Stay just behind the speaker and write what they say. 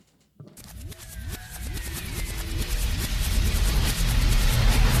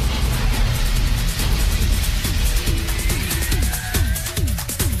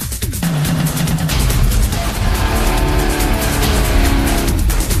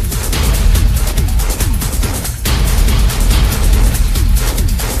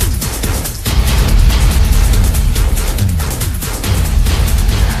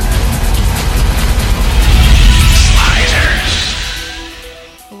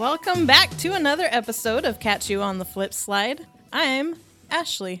Welcome back to another episode of Catch You on the Flip Slide. I'm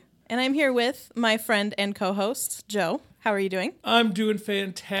Ashley, and I'm here with my friend and co-host, Joe. How are you doing? I'm doing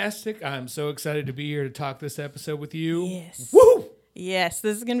fantastic. I'm so excited to be here to talk this episode with you. Yes. Woo! Yes,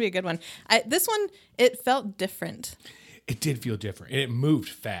 this is going to be a good one. This one, it felt different. It did feel different, and it moved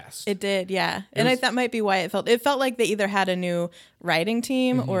fast. It did, yeah. That might be why it felt like they either had a new writing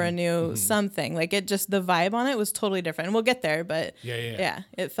team or a new something. Like the vibe on it was totally different. And we'll get there, but yeah,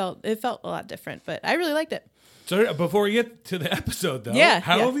 it felt a lot different, but I really liked it. So before we get to the episode, though,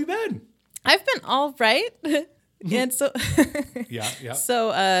 how have you been? I've been all right. And so, yeah.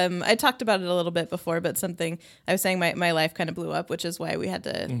 So I talked about it a little bit before, but something I was saying my life kind of blew up, which is why we had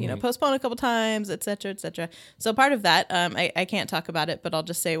to postpone a couple times, et cetera, et cetera. So part of that, I can't talk about it, but I'll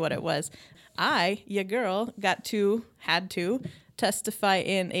just say what it was. Your girl, had to testify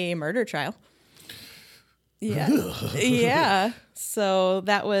in a murder trial. Yeah, yeah. So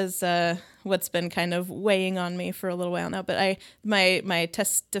that was what's been kind of weighing on me for a little while now. But my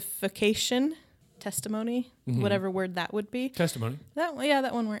testimony, whatever word that would be. Testimony. That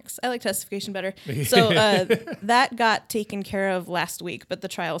one works. I like testification better. So that got taken care of last week, but the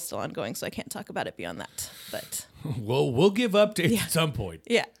trial is still ongoing, so I can't talk about it beyond that. But we'll give updates at some point.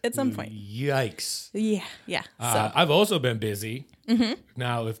 Yeah, at some point. Yikes. Yeah. So. I've also been busy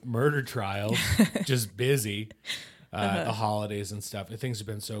now with murder trials, just busy. The holidays and stuff. Things have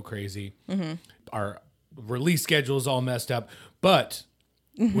been so crazy. Our release schedule is all messed up, but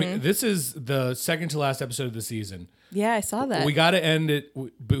this is the second to last episode of the season. Yeah, I saw that. We got to end it.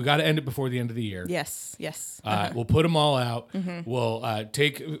 We got to end it before the end of the year. Yes. We'll put them all out. We'll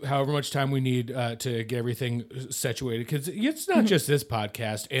take however much time we need to get everything situated, because it's not just this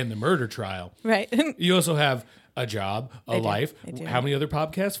podcast and the murder trial. Right. You also have a job, life. I do. How many other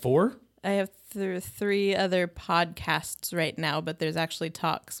podcasts? 4? I have 3 other podcasts right now, but there's actually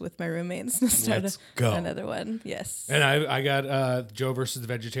talks with my roommates to start Let's go. Another one. Yes. And I got Joe versus the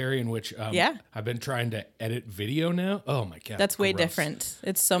Vegetarian, which I've been trying to edit video now. Oh my God. That's way different.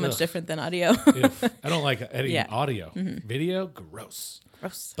 It's so much different than audio. I don't like editing audio. Video, gross.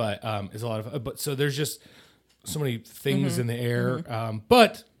 But it's a lot of but so there's just so many things in the air.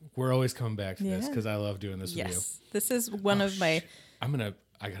 But we're always coming back to this because I love doing this with you. This is one of my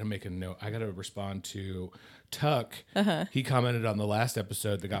I got to make a note. I got to respond to Tuck. He commented on the last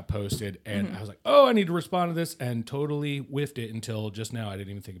episode that got posted, and I was like, oh, I need to respond to this, and totally whiffed it until just now. I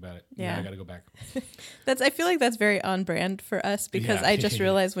didn't even think about it. Yeah. Now I got to go back. I feel like that's very on brand for us, because I just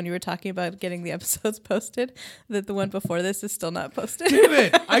realized when you were talking about getting the episodes posted that the one before this is still not posted. Damn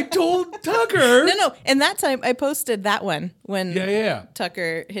it. I told Tucker. No. And that time I posted that one when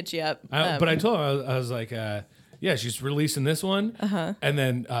Tucker hit you up. But I told him, I was like, yeah, she's releasing this one, and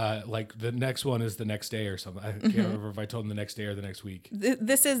then like the next one is the next day or something. I can't remember if I told him the next day or the next week.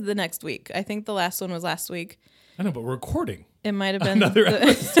 This is the next week. I think the last one was last week. I know, but we're recording. It might have been another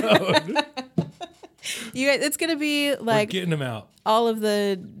episode. You guys, it's gonna be like we're getting them out. All of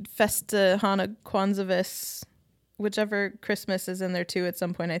the Festa, Hana, Kwanzaa, whichever Christmas is in there too at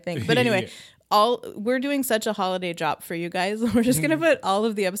some point, I think. But anyway. We're doing such a holiday drop for you guys. We're just going to put all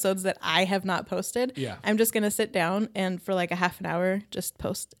of the episodes that I have not posted. Yeah. I'm just going to sit down and for like a half an hour, just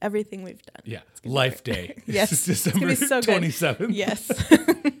post everything we've done. Yeah. Life Day. Yes. December 27th. Yes.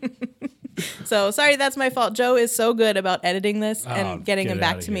 So sorry, that's my fault. Joe is so good about editing this and getting them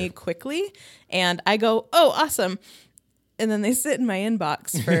back to me quickly. And I go, oh, awesome. And then they sit in my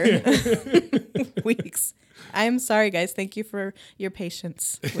inbox for weeks. I'm sorry, guys. Thank you for your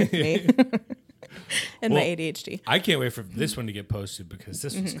patience with me and my ADHD. I can't wait for this one to get posted, because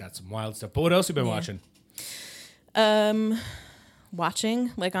this one's got some wild stuff. But what else have you been watching?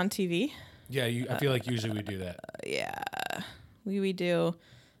 Watching, like on TV? Yeah, I feel like usually we do that. Yeah, we do.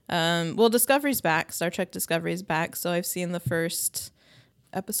 Well, Discovery's back. Star Trek Discovery's back. So I've seen the first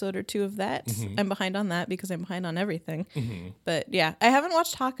episode or 2 of that. I'm behind on that because I'm behind on everything. But yeah, I haven't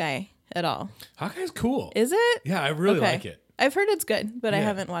watched Hawkeye at all. Hawkeye's cool. Is it? Yeah, I really like it. I've heard it's good, but I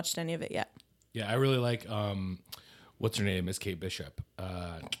haven't watched any of it yet. Yeah, I really like, what's her name? Is Kate Bishop.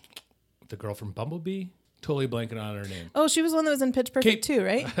 The girl from Bumblebee. Totally blanking on her name. Oh, she was the one that was in Pitch Perfect too,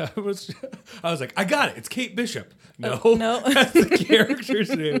 right? I was like, I got it. It's Kate Bishop. No, no. That's the character's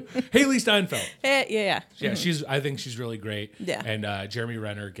name. Haley Steinfeld. Yeah. Yeah, I think she's really great. Yeah. And Jeremy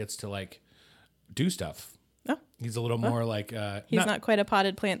Renner gets to like do stuff. Oh. He's a little more like... he's not quite a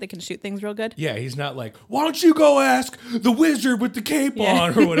potted plant that can shoot things real good? Yeah, he's not like, why don't you go ask the wizard with the cape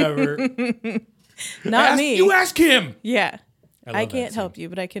on or whatever. Me. You ask him. Yeah. I can't help you,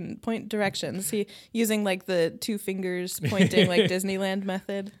 but I can point directions. He using like the 2 fingers pointing like Disneyland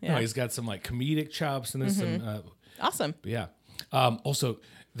method. Yeah. No, he's got some like comedic chops and there's some... awesome. Yeah. Also,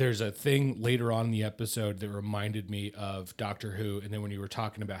 there's a thing later on in the episode that reminded me of Doctor Who, and then when you were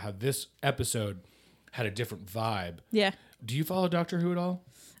talking about how this episode had a different vibe. Yeah. Do you follow Doctor Who at all?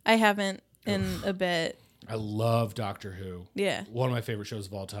 I haven't in a bit. I love Doctor Who. Yeah. One of my favorite shows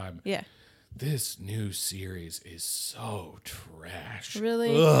of all time. Yeah. This new series is so trash.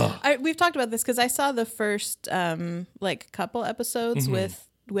 Really? We've talked about this because I saw the first couple episodes with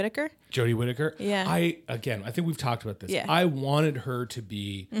Whittaker. Jodie Whittaker. Yeah. I think we've talked about this. Yeah. I wanted her to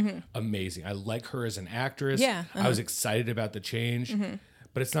be amazing. I like her as an actress. Yeah. I was excited about the change.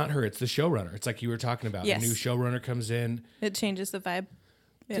 But it's not her. It's the showrunner. It's like you were talking about. Yes. A new showrunner comes in. It changes the vibe.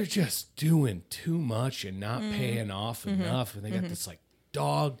 Yeah. They're just doing too much and not paying off enough. And they got this like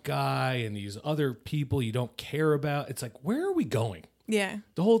dog guy and these other people you don't care about. It's like, where are we going? Yeah.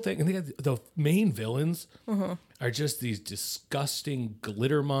 The whole thing. And they got the main villains are just these disgusting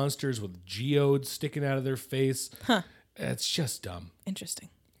glitter monsters with geodes sticking out of their face. Huh. It's just dumb. Interesting.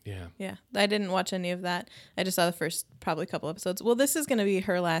 Yeah. Yeah. I didn't watch any of that. I just saw the first probably couple episodes. Well, this is going to be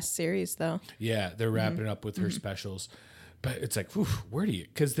her last series, though. Yeah. They're wrapping up with her specials. But it's like, whew, where do you...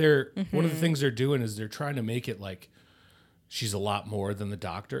 Because they're... One of the things they're doing is they're trying to make it like she's a lot more than the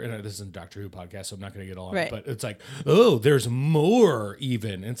Doctor. And this isn't a Doctor Who podcast, so I'm not going to get all on it. But it's like, oh, there's more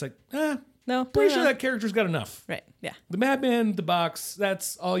even. And it's like, no, pretty sure that character's got enough. Right. Yeah. The Madman, the box,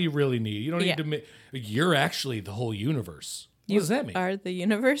 that's all you really need. You don't need to make... You're actually the whole universe. What does that mean? Are the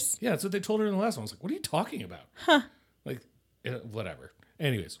universe? Yeah, that's what they told her in the last one. I was like, what are you talking about? Huh. Like, whatever.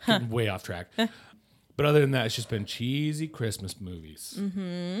 Anyways, getting way off track. But other than that, it's just been cheesy Christmas movies.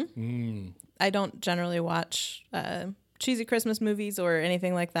 I don't generally watch cheesy Christmas movies or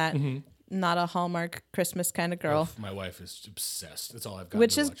anything like that. Not a Hallmark Christmas kind of girl. Oh, my wife is obsessed. That's all I've got.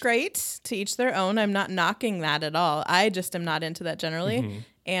 Which is great. To each their own. I'm not knocking that at all. I just am not into that generally.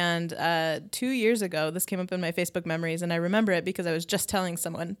 And 2 years ago, this came up in my Facebook memories, and I remember it because I was just telling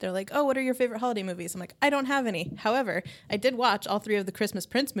someone. They're like, oh, what are your favorite holiday movies? I'm like, I don't have any. However, I did watch all 3 of the Christmas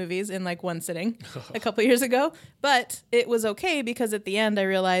Prince movies in like one sitting a couple years ago. But it was okay because at the end, I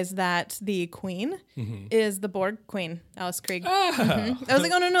realized that the queen is the Borg queen, Alice Krieg. I was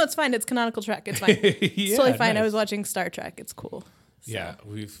like, oh, no, it's fine. It's canonical Trek. It's fine. It's totally fine. Nice. I was watching Star Trek. It's cool. So. Yeah,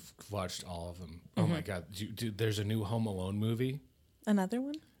 we've watched all of them. Oh, my God. There's a new Home Alone movie. Another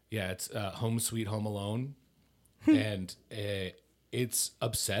one? Yeah, it's Home Sweet Home Alone, and it's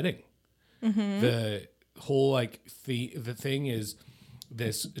upsetting. The whole the thing is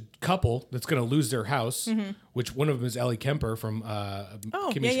this couple that's going to lose their house, which one of them is Ellie Kemper from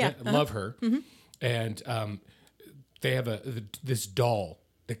Kimmy Schmidt. Love her, and they have this doll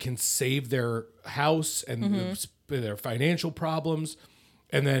that can save their house and their financial problems,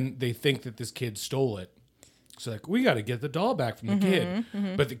 and then they think that this kid stole it. So like, we got to get the doll back from the kid.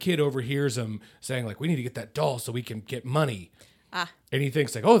 But the kid overhears him saying like, we need to get that doll so we can get money. And he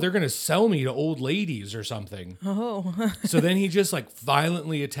thinks like, oh, they're going to sell me to old ladies or something. So then he just like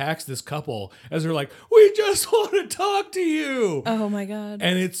violently attacks this couple as they're like, we just want to talk to you. Oh my God.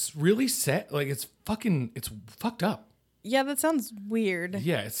 And it's really sad. Like it's fucked up. Yeah, that sounds weird.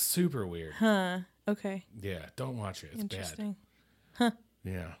 Yeah, it's super weird. Huh. Okay. Yeah, don't watch it. It's Interesting. bad. Huh.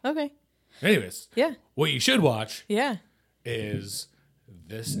 Yeah. Okay. Anyways. Yeah. What you should watch. Yeah. Is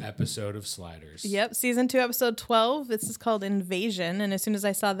this episode of Sliders. Yep. Season 2, episode 12. This is called Invasion. And as soon as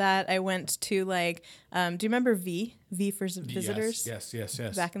I saw that, I went to like, do you remember V? V for Visitors? Yes.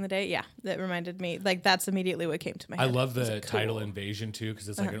 Back in the day? Yeah. That reminded me. Like, that's immediately what came to my head. I love the title Invasion, too, because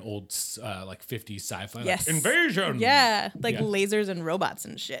it's like an old, like 50s sci-fi. Yes. Like, Invasion! Yeah. Like lasers and robots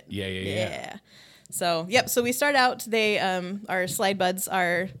and shit. Yeah. So, yep. So we start out. They, our slide buds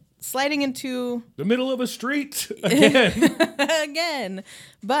are sliding into the middle of a street again.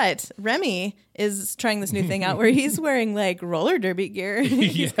 But Remy is trying this new thing out where he's wearing like roller derby gear.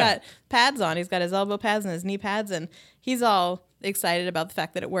 He's got pads on. He's got his elbow pads and his knee pads, and he's all excited about the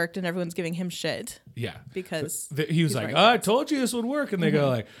fact that it worked, and everyone's giving him shit. Yeah, because he was like, I told you this would work, and they go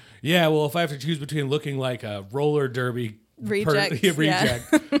like, yeah, well, if I have to choose between looking like a roller derby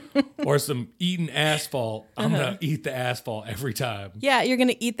reject or some eaten asphalt, I'm gonna eat the asphalt every time. Yeah, you're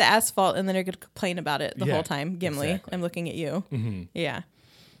gonna eat the asphalt and then you're gonna complain about it the whole time. Gimli, exactly. I'm looking at you. Yeah.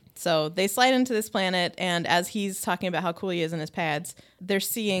 So they slide into this planet, and as he's talking about how cool he is in his pads, there's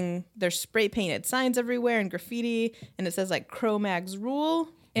spray painted signs everywhere and graffiti, and it says like Cro-Mag's rule,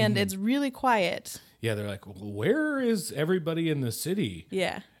 and it's really quiet. Yeah, they're like, where is everybody in the city?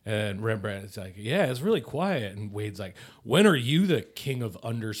 Yeah. And Rembrandt's like, yeah, it's really quiet. And Wade's like, when are you the king of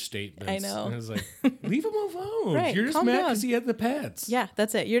understatements? I know. And I was like, leave him alone. Right, you're just mad because he had the pads. Yeah,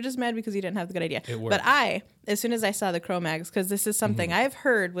 that's it. You're just mad because you didn't have the good idea. It worked. But as soon as I saw the Cro-Mags, because this is something I've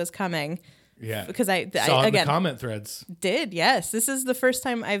heard was coming Yeah. Because I saw in again, the comment threads. did, yes. This is the first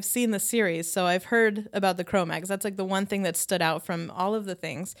time I've seen the series, so I've heard about the Cro-Mags. That's like the one thing that stood out from all of the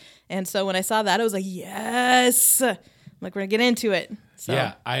things. And so when I saw that, I was like, yes! I'm like, we're going to get into it. So.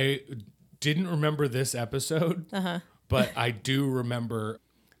 Yeah, I didn't remember this episode, but I do remember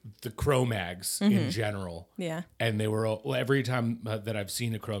the Cro-Mags in general. Yeah. And they were all, every time that I've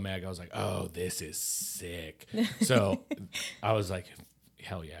seen a Cro-Mag, I was like, oh, this is sick. So I was like,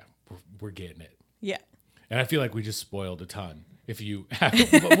 hell yeah, we're getting it. Yeah. And I feel like we just spoiled a ton. If you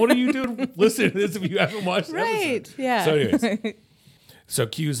haven't, what are you doing listening to this if you haven't watched the episode? Yeah. So anyways, so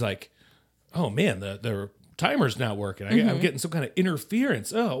Q's like, oh man, the timer's not working. I'm getting some kind of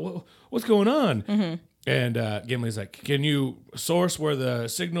interference. Oh, what's going on? And Gimli's like, can you source where the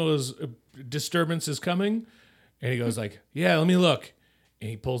signal is disturbance is coming? And he goes like, yeah, let me look. And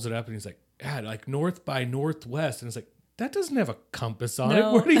he pulls it up and he's like, like north by northwest. And it's like, that doesn't have a compass on it.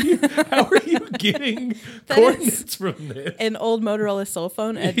 How are you getting coordinates from this? An old Motorola cell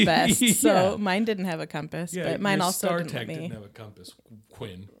phone at best. Yeah. So mine didn't have a compass, Yeah, but mine your also StarTech didn't have a compass,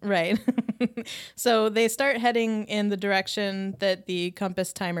 Quinn. Right. So they start heading in the direction that the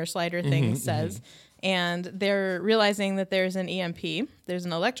compass timer slider thing says. And they're realizing that there's an EMP. There's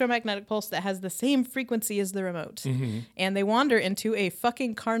an electromagnetic pulse that has the same frequency as the remote. And they wander into a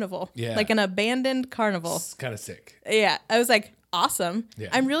fucking carnival. Yeah. Like an abandoned carnival. It's kind of sick. Yeah. I was like, awesome. Yeah.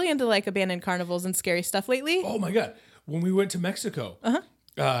 I'm really into like abandoned carnivals and scary stuff lately. Oh my God. When we went to Mexico,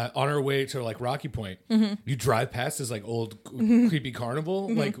 on our way to like Rocky Point, you drive past this like old creepy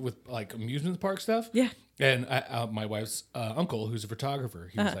carnival, like with like amusement park stuff. Yeah. And my wife's uncle, who's a photographer,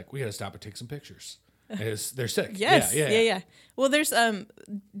 he was like, we got to stop and take some pictures. And they're sick. Yes. Yeah. Yeah. Well, there's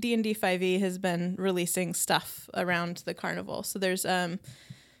D&D 5e has been releasing stuff around the carnival. So there's oh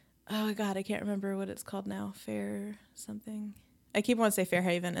God, I can't remember what it's called now. Fair something. I keep wanting to say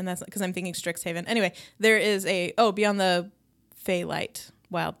Fairhaven, and that's because I'm thinking Strixhaven. Anyway, there is Beyond the Fey Light,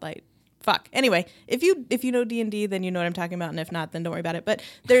 Wild Light. Fuck. Anyway, if you know D&D, then you know what I'm talking about, and if not, then don't worry about it. But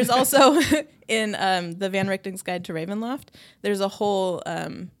there's also in the Van Richten's Guide to Ravenloft, there's a whole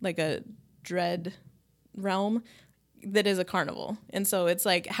like a dread realm that is a carnival, and so it's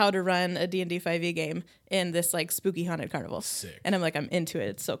like how to run a D&D 5e game in this like spooky haunted carnival. Sick. And I'm like, I'm into it.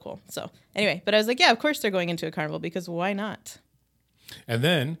 It's so cool. So anyway, but I was like, yeah, of course they're going into a carnival because why not? And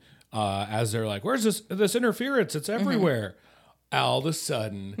then as they're like, where's this interference? It's everywhere. All of a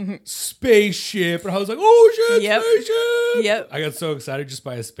sudden, spaceship. And I was like, oh shit, Yep. spaceship. Yep. I got so excited just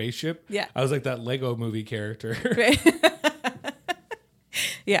by a spaceship. Yeah. I was like that Lego movie character.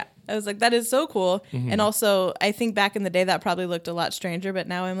 Yeah. I was like, that is so cool. And also, I think back in the day that probably looked a lot stranger, but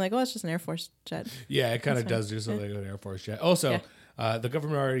now I'm like, oh, it's just an Air Force jet. Yeah, it kind of does just look like an Air Force jet. Also, the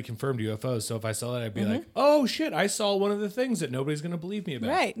government already confirmed UFOs, so if I saw that, I'd be like, oh shit, I saw one of the things that nobody's going to believe me about.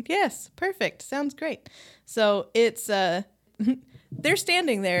 Right. Yes. Perfect. Sounds great. So it's, they're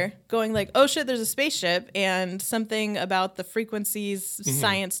standing there going like, oh shit, there's a spaceship and something about the frequencies,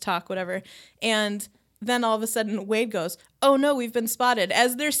 science talk, whatever. And then all of a sudden Wade goes, oh no, we've been spotted,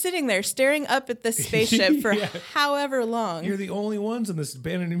 as they're sitting there staring up at this spaceship for however long. You're the only ones in this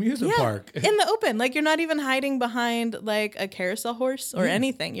abandoned amusement park. In the open. Like you're not even hiding behind like a carousel horse or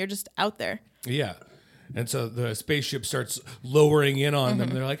anything. You're just out there. Yeah. And so the spaceship starts lowering in on them.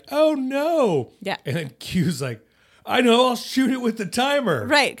 They're like, oh no. Yeah. And then Q's like, I know, I'll shoot it with the timer.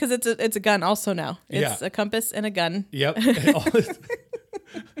 Right, because it's a gun also now. It's Yeah. a compass and a gun. Yep.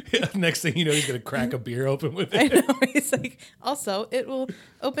 Next thing you know, he's going to crack a beer open with I it. know. He's like, also, it will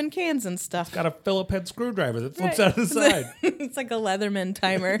open cans and stuff. Got a Phillip head screwdriver that flips Right. out of the side. It's like a Leatherman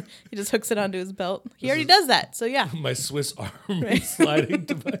timer. He just hooks it onto his belt. He already does that. So yeah. My Swiss Army sliding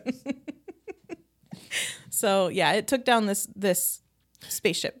device. So yeah, it took down this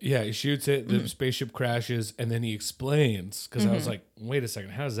spaceship. Yeah, he shoots it, the spaceship crashes, and then he explains, because I was like, wait a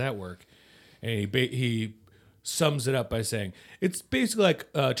second, how does that work? And he sums it up by saying, it's basically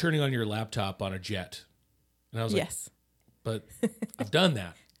like turning on your laptop on a jet. And I was like, Yes. but I've done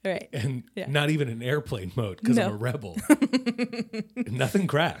that. Right. And Yeah. not even in airplane mode, because No. I'm a rebel. Nothing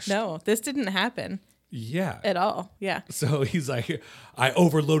crashed. No, this didn't happen Yeah. at all. Yeah. So he's like, I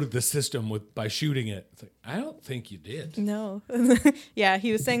overloaded the system by shooting it. It's like, I don't think you did. No. Yeah,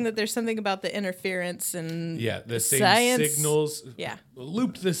 he was saying that there's something about the interference and Yeah, the same science. signals. Yeah.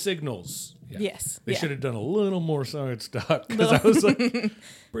 Looped the signals. Yeah. Yes. They Yeah. should have done a little more science stuff, because I was like,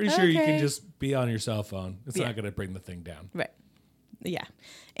 pretty sure you can Okay. just be on your cell phone. It's Yeah. not going to bring the thing down. Right. Yeah.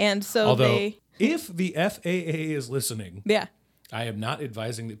 And so Although, if the FAA is listening, yeah. I am not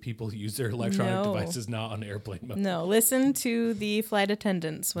advising that people use their electronic No. devices not on airplane mode. No, listen to the flight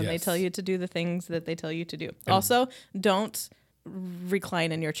attendants when they Yes. tell you to do the things that they tell you to do. Also, don't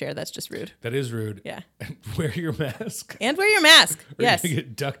recline in your chair. That's just rude. That is rude. Yeah. And wear your mask. And wear your mask. Or Yes. you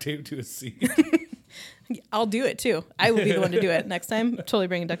get duct taped to a seat. I'll do it too. I will be the one to do it next time. Totally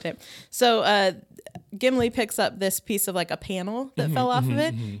bringing duct tape. So Gimli picks up this piece of like a panel that fell off of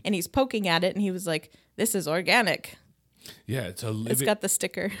it, and he's poking at it, and he was like, "This is organic." Yeah, it's a living. It's got the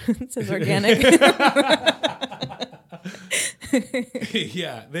sticker. It says organic.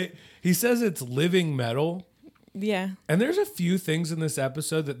 Yeah, he says it's living metal. Yeah. And there's a few things in this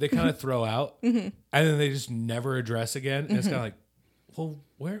episode that they kind of throw out, and then they just never address again. And it's kind of like, well,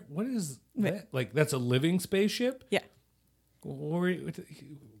 what is that? Like, that's a living spaceship? Yeah. What are you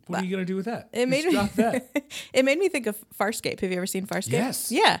going to do with that? It made Just drop that. It made me think of Farscape. Have you ever seen Farscape?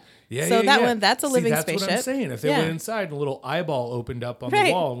 Yes. Yeah. Yeah. So yeah, one, that's a living that's spaceship. What I'm saying. If they went inside and a little eyeball opened up on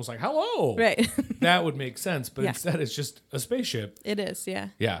the wall and was like, hello. Right. That would make sense. But instead, it's just a spaceship. It is. Yeah.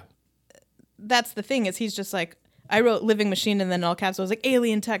 Yeah. That's the thing is he's just like, I wrote living machine and then all caps. I was like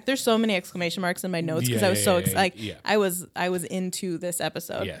alien tech. There's so many exclamation marks in my notes because I was so excited. Yeah. I was into this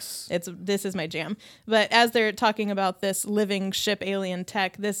episode. Yes. This is my jam. But as they're talking about this living ship alien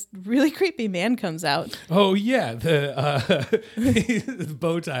tech, this really creepy man comes out. Oh yeah, the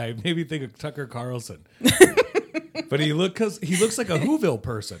bow tie made me think of Tucker Carlson. But he looks like a Whoville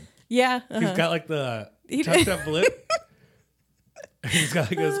person. Yeah. He's got like the tucked up lip. He's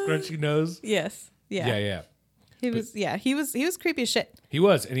got like a scrunchy nose. Yes. Yeah. Yeah. He was creepy as shit. He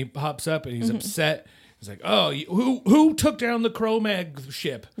was, and he pops up and he's upset. He's like, "Oh, who took down the Cro-Mag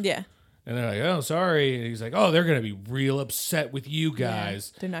ship?" Yeah. And they're like, "Oh, sorry." And he's like, "Oh, they're gonna be real upset with you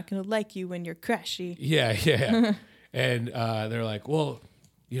guys. Yeah. They're not gonna like you when you're crashy." Yeah. And they're like, "Well,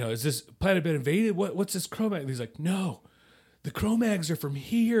 is this planet been invaded? What's this Cro-Mag?" And he's like, "No, the Cro-Mags are from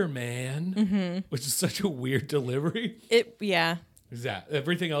here, man." Which is such a weird delivery. Yeah. Yeah.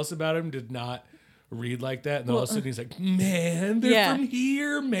 Everything else about him did not read like that, and then all of a sudden he's like, "Man, they're from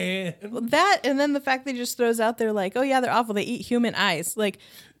here, man." Well, that, and then the fact that he just throws out there like, "Oh yeah, they're awful. They eat human eyes." Like,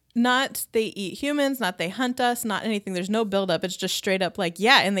 not they eat humans, not they hunt us, not anything. There's no buildup. It's just straight up like,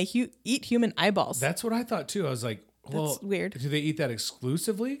 yeah, and they eat human eyeballs. That's what I thought too. I was like, "Well, that's weird. Do they eat that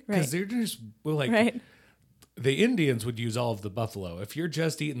exclusively? Because they're just like." Right. The Indians would use all of the buffalo. If you're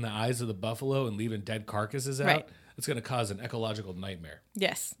just eating the eyes of the buffalo and leaving dead carcasses out, it's going to cause an ecological nightmare.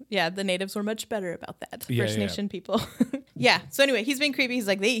 Yes. Yeah, the natives were much better about that. Yeah, First Nation people. Yeah. So anyway, he's being creepy. He's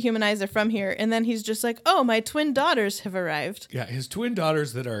like, they eat human eyes. They're from here. And then he's just like, oh, my twin daughters have arrived. Yeah, his twin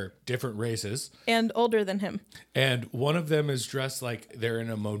daughters that are different races. And older than him. And one of them is dressed like they're in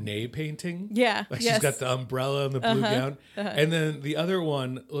a Monet painting. Yeah. Like she's got the umbrella and the blue gown. And then the other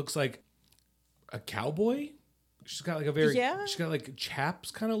one looks like a cowboy. She's got like she's got like chaps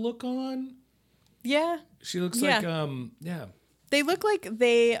kind of look on. Yeah. She looks like, They look like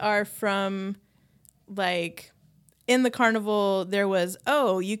they are from, like, in the carnival, there was,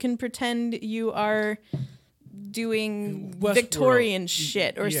 you can pretend you are doing Westworld. Victorian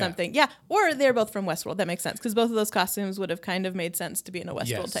shit or something. Yeah. Or they're both from Westworld. That makes sense. Because both of those costumes would have kind of made sense to be in a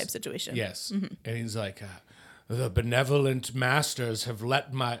Westworld type situation. Yes. And he's like, the benevolent masters have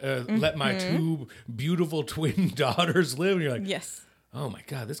let my two beautiful twin daughters live. And you're like, yes. Oh my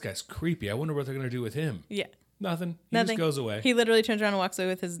God, this guy's creepy. I wonder what they're going to do with him. Yeah. Nothing. He just goes away. He literally turns around and walks away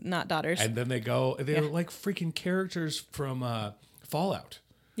with his not daughters. And then they're like freaking characters from Fallout.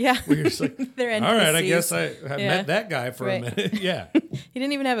 Yeah. Where you're just like, they're NPCs. All right, I guess I met that guy for a minute. Yeah. He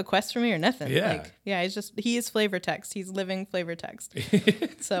didn't even have a quest for me or nothing. Yeah. He is flavor text. He's living flavor text.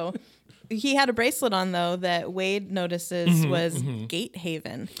 So he had a bracelet on, though, that Wade notices was Gate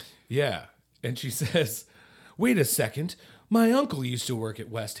Haven. Yeah. And she says, wait a second. My uncle used to work at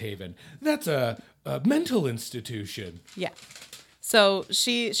West Haven. That's a mental institution. Yeah. So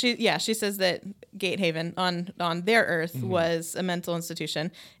she says that Gate Haven on their Earth was a mental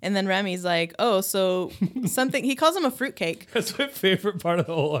institution, and then Remy's like, oh, so something. He calls him a fruitcake. That's my favorite part of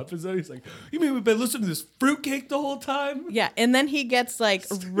the whole episode. He's like, you mean we've been listening to this fruitcake the whole time? Yeah, and then he gets like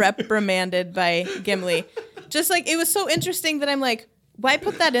reprimanded by Gimli. Just like it was so interesting that I'm like, why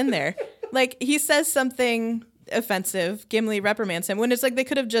put that in there? Like he says something offensive, Gimli reprimands him when it's like they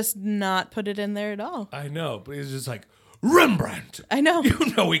could have just not put it in there at all. I know, but he's just like, Rembrandt. I know.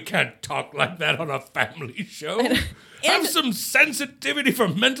 You know we can't talk like that on a family show. Have some sensitivity for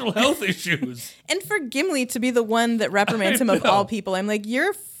mental health issues. And for Gimli to be the one that reprimands him of all people, I'm like,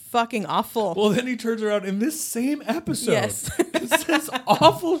 you're fucking awful. Well, then he turns around in this same episode. Yes. And says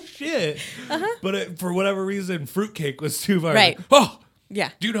awful shit. But for whatever reason, fruitcake was too far. Right. Like, oh, Yeah.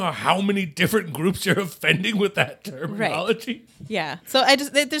 Do you know how many different groups you're offending with that terminology? Yeah. So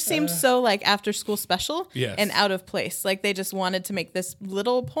it just seems so like after school special Yes. and out of place. Like they just wanted to make this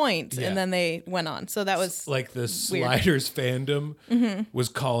little point Yeah. and then they went on. So that was Like the Sliders fandom was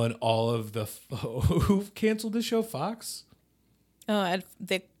calling all of the who canceled the show, Fox?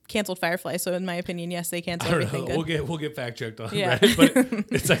 they canceled Firefly. So in my opinion, yes, they I canceled don't everything know. good. We'll get fact checked on Yeah. Reddit, but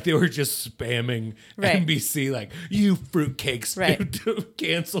it's like they were just spamming Right. NBC like, you fruitcakes Right.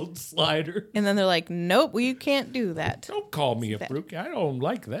 canceled Slider. And then they're like, nope, you can't do that. Don't call me a fruitcake. I don't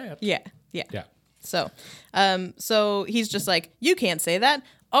like that. Yeah. Yeah. Yeah. So he's just like, you can't say that.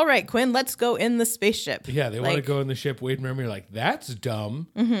 All right, Quinn, let's go in the spaceship. Yeah, they want to Like, go in the ship. Wade and Remy are like, that's dumb.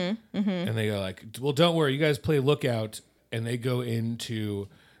 And they go like, well, don't worry. You guys play lookout. And they go into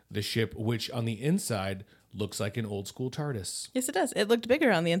the ship, which on the inside looks like an old school TARDIS. Yes, it does. It looked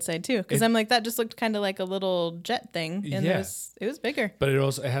bigger on the inside too, because I'm like, that just looked kind of like a little jet thing, and Yeah. it was bigger. But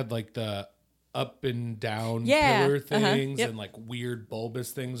it had like the up and down Yeah, pillar things yep. and like weird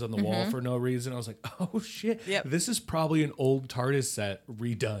bulbous things on the wall for no reason. I was like, oh shit, Yep. this is probably an old TARDIS set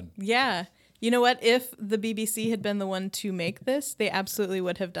redone. Yeah. You know what? If the BBC had been the one to make this, they absolutely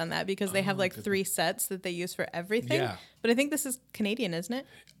would have done that because they have like 3 sets that they use for everything. Yeah. But I think this is Canadian, isn't it?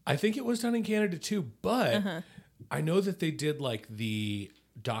 I think it was done in Canada too, but I know that they did like the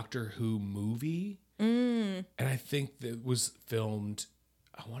Doctor Who movie, and I think that was filmed.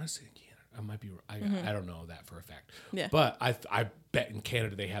 I want to say in Canada. I might be. I don't know that for a fact. Yeah. But I bet in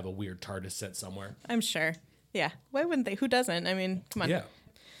Canada they have a weird TARDIS set somewhere. I'm sure. Yeah. Why wouldn't they? Who doesn't? I mean, come on. Yeah.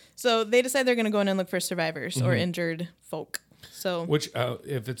 So they decide they're going to go in and look for survivors or injured folk. So Which,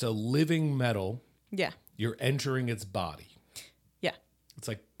 if it's a living metal, yeah, you're entering its body. yeah, It's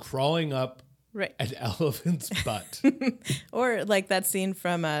like crawling up right. an elephant's butt. Or like that scene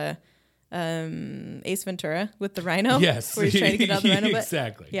from Ace Ventura with the rhino. Yes. Where he's trying to get out the rhino butt.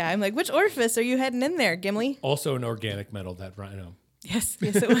 Exactly. Yeah, I'm like, which orifice are you heading in there, Gimli? Also an organic metal, that rhino. Yes,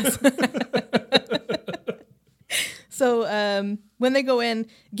 it was. So when they go in,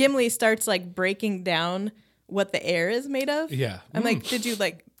 Gimli starts like breaking down what the air is made of. Yeah. I'm like, did you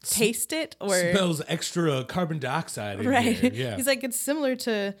like taste it or Smells extra carbon dioxide in right? here. Yeah. He's like, it's similar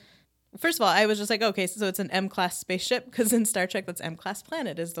to. First of all, I was just like, okay, so it's an M-class spaceship because in Star Trek, that's M-class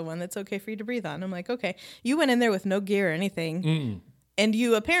planet is the one that's okay for you to breathe on. I'm like, okay, you went in there with no gear or anything. And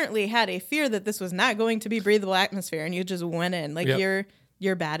you apparently had a fear that this was not going to be breathable atmosphere, and you just went in. Like, Yep.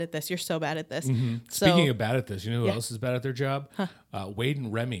 you're bad at this. You're so bad at this. So, Speaking of bad at this, you know who Yeah. else is bad at their job? Wade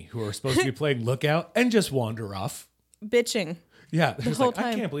and Remy, who are supposed to be playing lookout and just wander off. bitching. Yeah, the whole like, I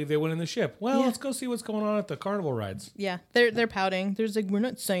time. can't believe they went in the ship. Well, Yeah. let's go see what's going on at the carnival rides. Yeah, they're pouting. There's like, we're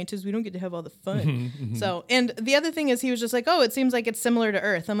not scientists. We don't get to have all the fun. So, and the other thing is, he was just like, oh, it seems like it's similar to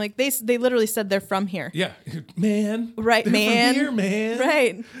Earth. I'm like, they literally said they're from here. Yeah, man. Right, They're man. From here, man.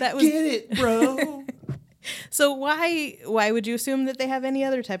 Right. That was Get it, bro. so. Why would you assume that they have any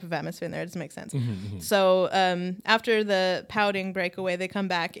other type of atmosphere in there? It doesn't make sense. So after the pouting breakaway, they come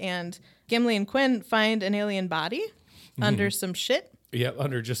back and Gimli and Quinn find an alien body under some shit. Yep,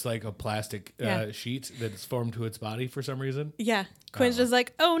 under just like a plastic Yeah. sheet that's formed to its body for some reason. Yeah. Quinn's just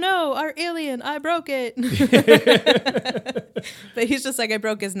like, oh no, our alien, I broke it. But he's just like, I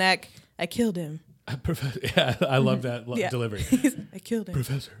broke his neck. I killed him. Yeah, I love that Yeah. delivery. I killed him.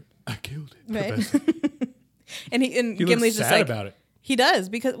 Professor, I killed it. Right. Professor. And He Gimli's looks just sad like, about it. he does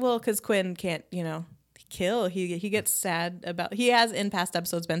because Quinn can't, kill. He gets sad about, he has in past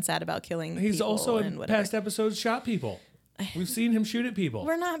episodes been sad about killing He's people also and in whatever. past episodes shot people. We've seen him shoot at people.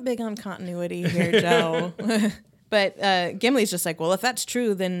 We're not big on continuity here, Joe. But Gimli's just like, well, if that's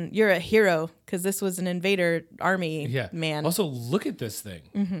true, then you're a hero because this was an invader army Yeah, man. Also, look at this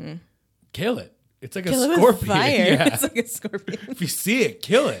thing. Kill it. It's like Kill it a with scorpion. fire. Yeah. It's like a scorpion. If you see it,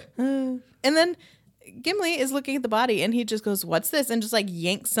 kill it. And then Gimli is looking at the body and he just goes, what's this? And just like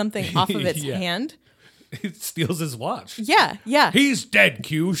yanks something off of its Yeah. hand. It steals his watch. Yeah, yeah. He's dead,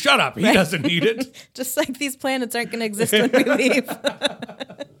 Q. Shut up. He doesn't need it. Just like these planets aren't going to exist when we leave.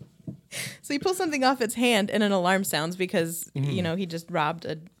 So he pulls something off its hand and an alarm sounds because, he just robbed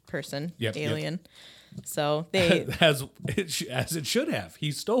a person, Yep, yep. alien. So they, as it should have.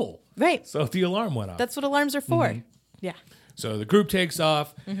 He stole. right. So the alarm went off. That's what alarms are for. Yeah. So the group takes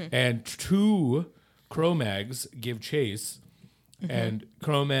off, and 2 Cro-Mags give chase. And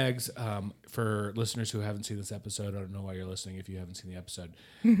Cro-Mags, for listeners who haven't seen this episode, I don't know why you're listening if you haven't seen the episode,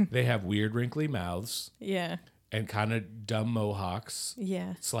 they have weird wrinkly mouths Yeah. and kind of dumb mohawks.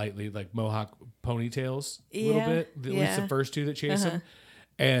 Yeah. Slightly like mohawk ponytails a little Yeah, bit. At least yeah. the first 2 that chase them.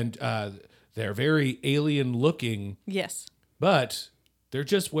 And they're very alien looking, Yes. but They're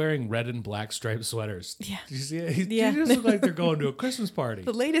just wearing red and black striped sweaters. Yeah. Do you see it? Yeah. They just look like they're going to a Christmas party.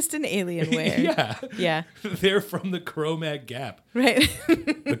 The latest in alien wear. Yeah. Yeah. They're from the Cro-Mag Gap. Right.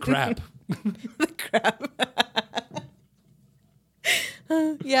 The crap. The crap.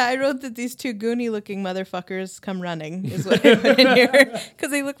 Yeah, I wrote that these two Goonie-looking motherfuckers come running is what I put in here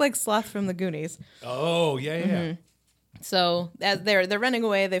because they look like Sloth from the Goonies. Oh, yeah. So as they're running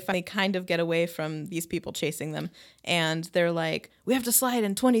away, they finally kind of get away from these people chasing them, and they're like, "We have to slide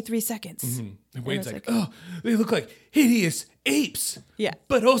in 23 seconds." And Wade's like, "Oh, they look like hideous apes." Yeah.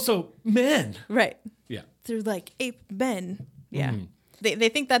 But also men. Right. Yeah. They're like ape men. Yeah. They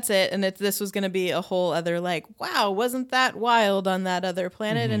think that's it, and this was going to be a whole other like, wow, wasn't that wild on that other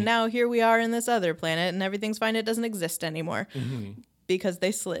planet? And now here we are in this other planet, and everything's fine. It doesn't exist anymore because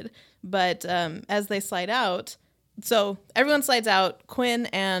they slid. But as they slide out, so everyone slides out. Quinn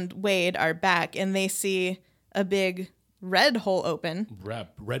and Wade are back, and they see a big red hole open.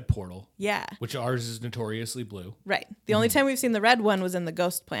 Red portal. Yeah. Which ours is notoriously blue. Right. The only time we've seen the red one was in the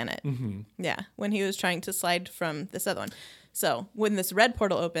Ghost Planet. Yeah, when he was trying to slide from this other one. So when this red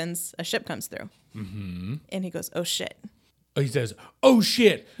portal opens, a ship comes through. And he goes, oh, shit. He says, oh,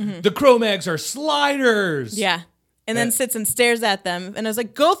 shit. The Cro-Mags are sliders. Yeah. And then sits and stares at them. And I was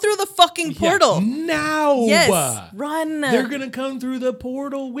like, go through the fucking portal. Yeah, now. Yes. Run. They're going to come through the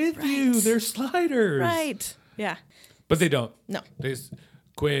portal with you. They're sliders. Right. Yeah. But they don't. No.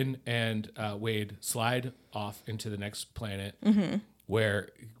 Quinn and Wade slide off into the next planet where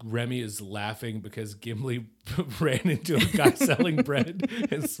Remy is laughing because Gimli ran into a guy selling bread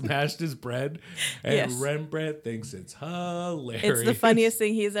and smashed his bread. And Rembrandt thinks it's hilarious. It's the funniest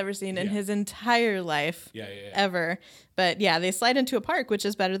thing he's ever seen in his entire life. Ever. But yeah, they slide into a park, which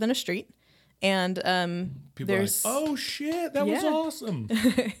is better than a street. And people are like, oh shit, that was awesome.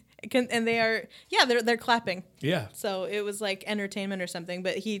 And they are, they're clapping. Yeah. So it was like entertainment or something.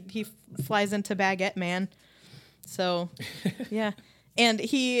 But he flies into Baguette Man. So yeah, and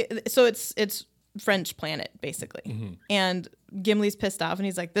it's French planet basically, and Gimli's pissed off, and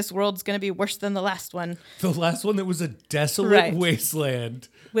he's like, "This world's gonna be worse than the last one." The last one that was a desolate wasteland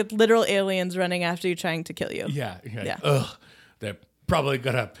with literal aliens running after you, trying to kill you. Yeah. Ugh, they're probably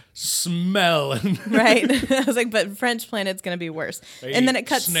gonna smell. Right. I was like, but French planet's gonna be worse. And then it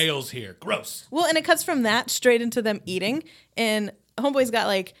cuts snails here. Gross. Well, and it cuts from that straight into them eating, and Homeboy's got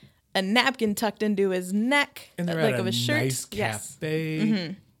like a napkin tucked into his neck, and they're like at of a shirt. Nice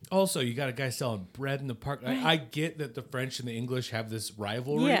cafe. Also, you got a guy selling bread in the park. Right. I get that the French and the English have this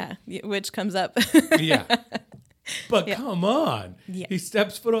rivalry. Yeah, which comes up. Yeah. But come on. Yeah. He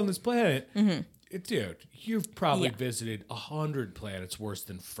steps foot on this planet. Dude, you've probably visited 100 planets worse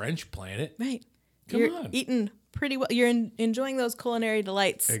than French planet. Right. Come on. Eating pretty well. You're enjoying those culinary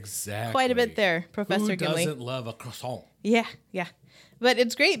delights. Exactly. Quite a bit there, Professor Gimli. Who doesn't love a croissant? Yeah. But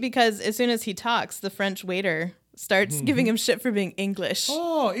it's great because as soon as he talks, the French waiter starts giving him shit for being English.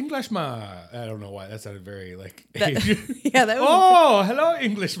 Oh, Englishman. I don't know why. That sounded very like... that was... Oh, hello,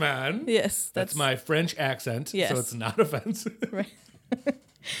 Englishman. Yes. That's my French accent, yes. so it's not offensive. Right.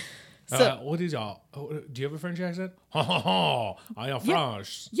 What is y'all? Do you have a French accent? Ha ha ha. I am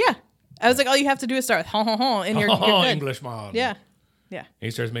French. Yeah. I was like, all you have to do is start with ha ha ha, and you're good. Englishman. Yeah. And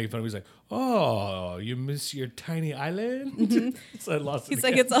he starts making fun of me. He's like, oh, you miss your tiny island? So I lost it. He's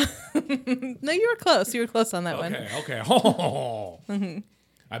like, it's all... No, you were close. You were close on that one. Okay.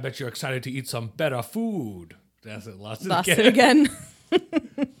 I bet you're excited to eat some better food. That's it. Lost it again.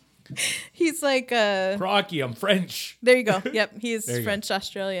 He's like... Crocky, I'm French. There you go. Yep. He's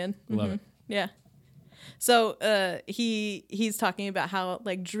French-Australian. Love it. Yeah. So he's talking about how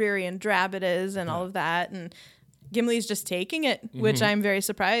like dreary and drab it is and all of that, and Gimli's just taking it, which I'm very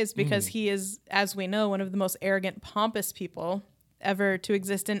surprised because he is, as we know, one of the most arrogant, pompous people ever to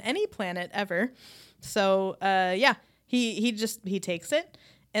exist in any planet ever. So he takes it,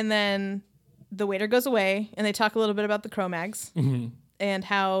 and then the waiter goes away, and they talk a little bit about the Cro-Mags and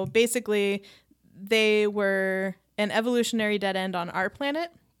how basically they were an evolutionary dead end on our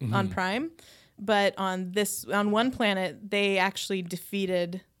planet, on Prime, but on one planet they actually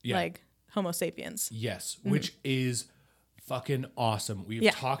defeated like Homo sapiens. Yes, which is fucking awesome.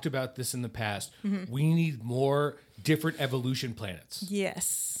 We've talked about this in the past. We need more different evolution planets.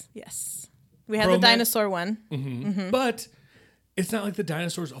 Yes. We had the dinosaur one. But it's not like the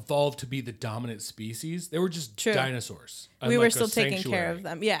dinosaurs evolved to be the dominant species. They were just dinosaurs. We were still taking care of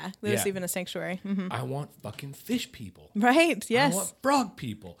them. Yeah, there was even a sanctuary. I want fucking fish people. Right, yes. I want frog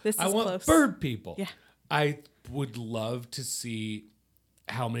people. I want close. bird people. Yeah. I would love to see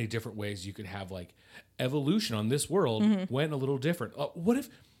how many different ways you could have like evolution on this world went a little different. What if,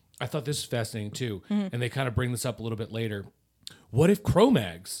 I thought this was fascinating too, and they kind of bring this up a little bit later. what if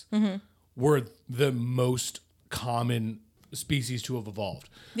Cro-Mags were the most common species to have evolved?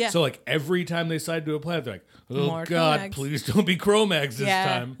 Yeah. So like every time they slide to a planet, they're like, oh More God, Cro-Mags. please don't be Cro-Mags this Yeah,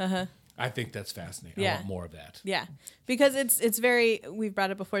 time. I think that's fascinating. I Yeah. want more of that. Yeah, because it's very, we've brought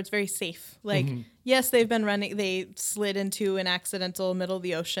it before, it's very safe. Like, yes, they've been running, they slid into an accidental middle of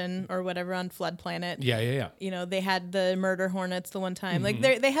the ocean or whatever on Flood Planet. Yeah. You know, they had the murder hornets the one time. Like,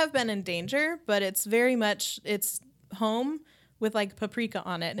 they have been in danger, but it's very much, it's home with like paprika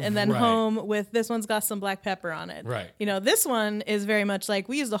on it, and then Right. home with, this one's got some black pepper on it. Right. You know, this one is very much like,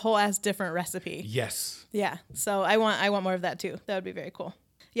 we used a whole ass different recipe. Yes. Yeah. So I want more of that too. That would be very cool.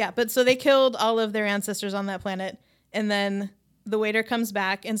 Yeah, but so they killed all of their ancestors on that planet, and then the waiter comes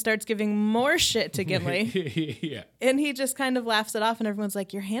back and starts giving more shit to Gimli. Yeah. And he just kind of laughs it off, and everyone's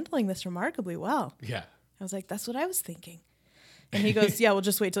like, "You're handling this remarkably well." Yeah. I was like, "That's what I was thinking." And he goes, "Yeah, we'll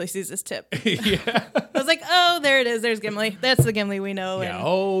just wait till he sees his tip." Yeah. I was like, "Oh, there it is. There's Gimli. That's the Gimli we know." Yeah. And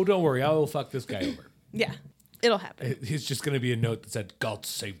Oh, don't worry. I will fuck this guy over. yeah, it'll happen. He's just going to be a note that said, God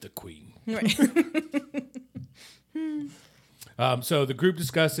save the queen. Right. So the group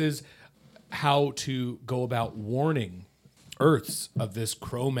discusses how to go about warning Earths of this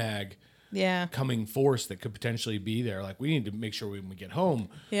Cro-Mag Yeah. coming force that could potentially be there. Like, we need to make sure when we get home,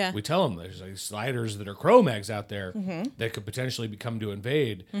 Yeah. we tell them there's like sliders that are Cro-Mags out there that could potentially come to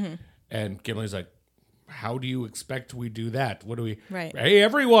invade. And Gimli's like, how do you expect we do that? What do we? Right. Hey,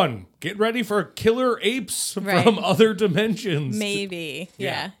 everyone, get ready for killer apes Right. from other dimensions. Maybe. Yeah.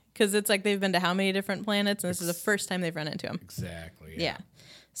 Yeah. Because it's like they've been to how many different planets, and this is the first time they've run into them. Exactly. Yeah.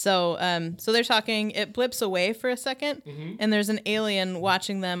 So so they're talking, it blips away for a second, and there's an alien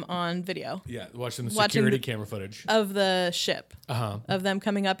watching them on video Yeah. Watching the Watching security the- camera footage. of the ship, Uh-huh. of them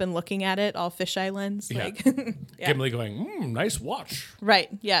coming up and looking at it, all fisheye lens. Yeah. Like, yeah. Gimli going, nice watch. Right.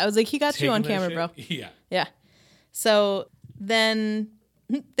 Yeah. I was like, he got you on Taking that camera, bro. shit. Yeah. Yeah. So then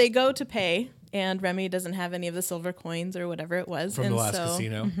they go to pay, and Remy doesn't have any of the silver coins or whatever it was. From and the last so,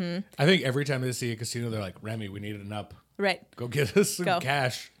 casino. I think every time they see a casino, they're like, Remy, we need an up. Right. Go get us some Go.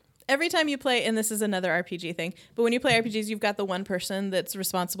 cash. Every time you play, and this is another RPG thing, but when you play RPGs, you've got the one person that's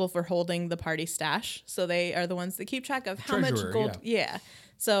responsible for holding the party stash. So they are the ones that keep track of how much Treasurer, gold. Yeah.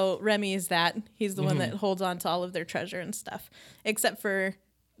 So Remy is that. He's the one that holds on to all of their treasure and stuff, except for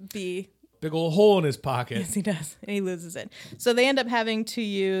the. Big old hole in his pocket, Yes, he does. And he loses it. So they end up having to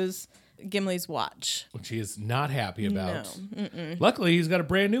use Gimli's watch. which he is not happy about. No. Luckily, he's got a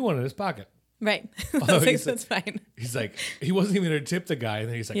brand new one in his pocket. Right. Although he's- That's fine. He's like, he wasn't even going to tip the guy. And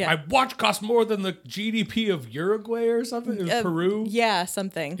then he's like, Yeah. my watch costs more than the GDP of Uruguay or something. It was Peru. Yeah,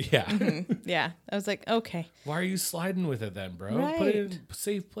 something. Yeah. Yeah. I was like, okay. Why are you sliding with it then, bro? Put Right. it in a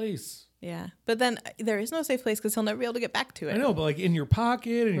safe place. Yeah. But then there is no safe place because he'll never be able to get back to it. I know, but like in your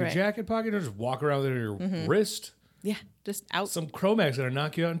pocket, in your Right. jacket pocket, or just walk around with it in your wrist. Yeah. Just out. Some Cro-Mag's going to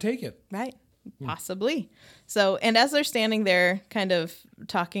knock you out and take it. Right. Possibly. So, and as they're standing there kind of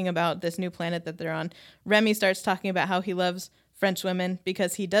talking about this new planet that they're on, Remy starts talking about how he loves French women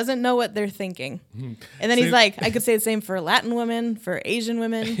because he doesn't know what they're thinking. And then he's Same- like, I could say the same for Latin women, for Asian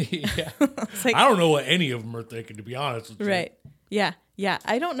women. Yeah. It's like, I don't know what any of them are thinking, to be honest with you. right. Yeah. Yeah.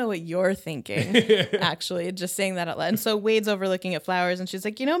 I don't know what you're thinking, actually, just saying that out loud. And so Wade's over looking at flowers and she's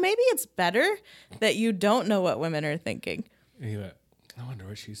like, maybe it's better that you don't know what women are thinking. And he went, I wonder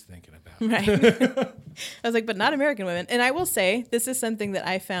what she's thinking about. Right. I was like, but not American women. And I will say, this is something that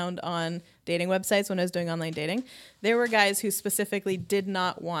I found on dating websites when I was doing online dating. There were guys who specifically did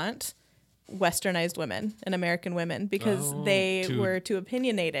not want westernized women and American women because they were too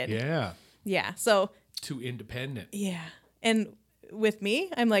opinionated. Yeah. Yeah. So, Too independent. yeah. And with me,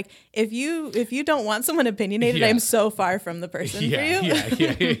 I'm like, if you don't want someone opinionated, Yeah. I'm so far from the person Yeah, for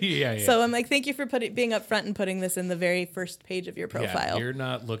you. yeah. So I'm like, thank you for being upfront and putting this in the very first page of your Yeah, profile. you're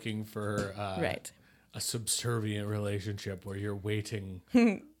not looking for Right. a subservient relationship where you're waiting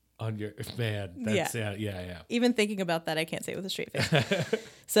on your man. That's yeah. Even thinking about that, I can't say it with a straight face.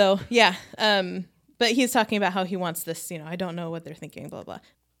 So yeah, but he's talking about how he wants this. I don't know what they're thinking. Blah blah.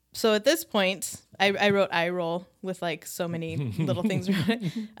 So at this point, I wrote eye roll with like so many little things around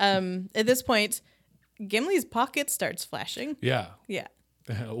it. At this point, Gimli's pocket starts flashing. Yeah. Yeah.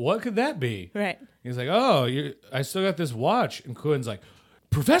 What could that be? Right. He's like, oh, I still got this watch. And Quinn's like,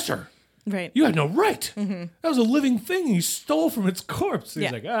 Professor, Right. you had no right. That was a living thing you stole from its corpse. He's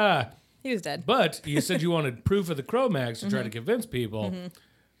Yeah. like, He was dead. but you said you wanted proof of the Cro-Mags to try to convince people.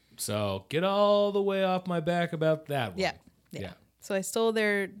 So get all the way off my back about that one. Yeah. Yeah. So I stole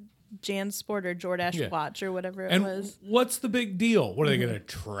their Jansport or Jordache watch or whatever it And was. what's the big deal? What are they going to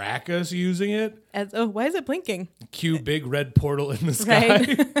track us using it? Why is it blinking? Cue big red portal in the sky.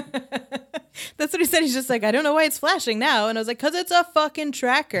 Right. That's what he said. He's just like, I don't know why it's flashing now. And I was like, because it's a fucking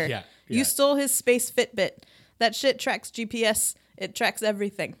tracker. Yeah. You stole his space Fitbit. That shit tracks GPS. It tracks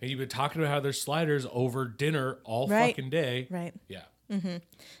everything. And you've been talking about how there's sliders over dinner all Right. fucking day. Right. Yeah.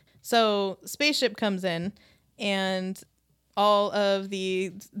 So spaceship comes in and all of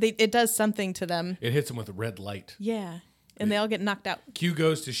it does something to them. It hits him with a red light. Yeah. And they all get knocked out. Q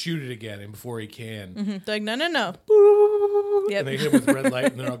goes to shoot it again, and before he can, They're like, no. Yep. and they hit him with red light,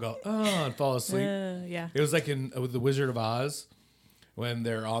 and then I'll go, oh, and fall asleep. Yeah. It was like in with the Wizard of Oz when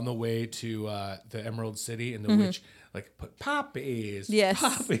they're on the way to the Emerald City, and the witch like put poppies, Yes.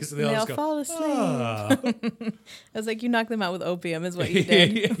 poppies, and And they they all all just go, fall asleep. "Ah." I was like, you knocked them out with opium is what you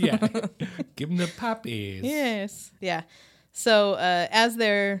did. yeah, give them the poppies. Yes. Yeah. So as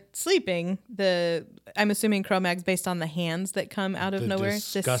they're sleeping, I'm assuming Cro-Mag's based on the hands that come out of The nowhere.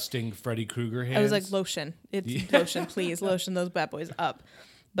 disgusting Freddy Krueger hands. I was like, lotion. It's lotion, please. Lotion those bad boys up.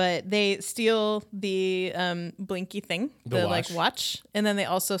 But they steal the blinky thing, The like watch. watch. And then they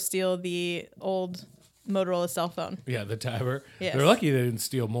also steal the old Motorola cell phone. yeah, the timer. Yes. They're lucky they didn't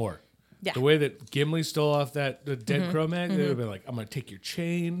steal more. Yeah. The way that Gimli stole off the dead Cro-Mag, they would have been like, I'm going to take your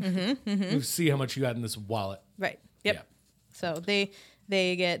chain. You see how much you got in this wallet. Right. Yep. Yeah. So they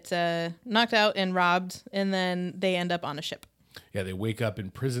get knocked out and robbed, and then they end up on a ship. Yeah, they wake up in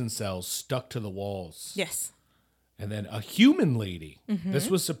prison cells stuck to the walls. Yes. And then a human lady. This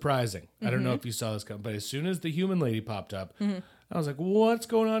was surprising. I don't know if you saw this come, but as soon as the human lady popped up, I was like, what's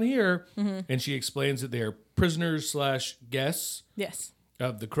going on here? And she explains that they are prisoners / guests Yes.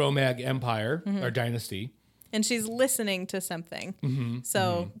 of the Cro-Mag Empire or dynasty. And she's listening to something.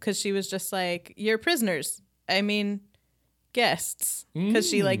 So, because she was just like, you're prisoners. I mean, guests. Because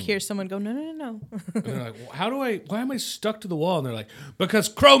she like hears someone go, no. And they're like, why am I stuck to the wall? And they're like, because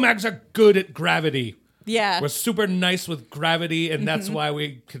Cro-Mags are good at gravity. Yeah. We're super nice with gravity, and that's why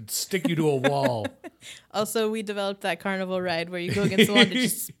we could stick you to a wall. Also, we developed that carnival ride where you go against the wall and it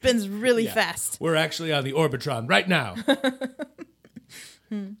just spins really Yeah. fast. We're actually on the Orbitron right now.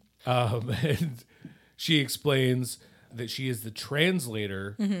 And she explains that she is the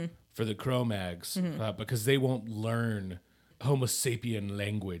translator for the Cro-Mags because they won't learn Homo sapien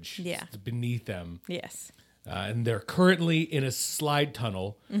language. Yeah. It's beneath them. Yes. And they're currently in a slide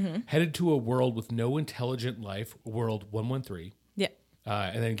tunnel headed to a world with no intelligent life, world 113. Yeah.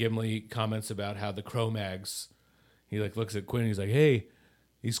 And then Gimli comments about how the Cro-Mags, he like looks at Quinn, he's like, hey,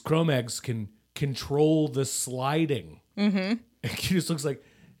 these Cro-Mags can control the sliding. And he just looks like,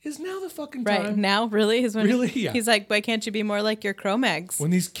 is now the fucking time? Right. Now, really? Is when Really? Yeah. He's like, why can't you be more like your Cro-Mags?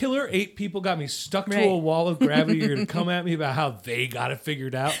 When these killer 8 people got me stuck to Right. a wall of gravity, you're going to come at me about how they got it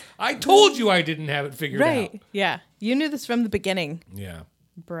figured out? I told you I didn't have it figured Right. out. Yeah. You knew this from the beginning, Yeah.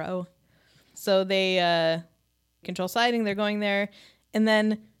 bro. So they control sliding. They're going there. And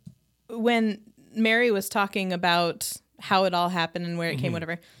then when Mary was talking about how it all happened and where it came,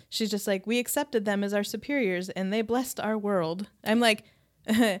 whatever, she's just like, we accepted them as our superiors and they blessed our world. I'm like,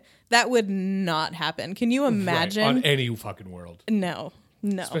 that would not happen. Can you imagine? Right. On any fucking world. No.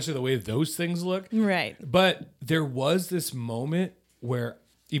 Especially the way those things look. Right. But there was this moment where,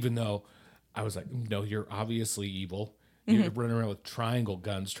 even though I was like, no, you're obviously evil. You're running around with triangle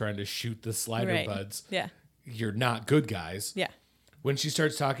guns trying to shoot the slider Right. buds. Yeah. You're not good guys. Yeah. When she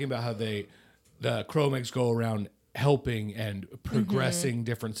starts talking about how the Cro-Mags go around helping and progressing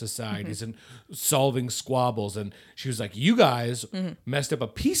different societies and solving squabbles, and she was like, you guys messed up a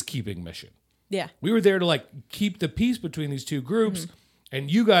peacekeeping mission. Yeah. We were there to like keep the peace between these two groups,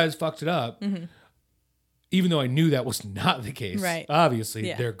 and you guys fucked it up. Even though I knew that was not the case. Right. Obviously,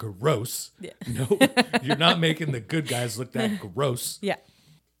 Yeah. they're gross. Yeah. No, you're not making the good guys look that gross. Yeah.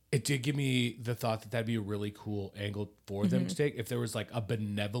 It did give me the thought that that'd be a really cool angle for them to take if there was like a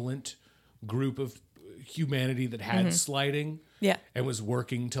benevolent group of humanity that had sliding Yeah. and was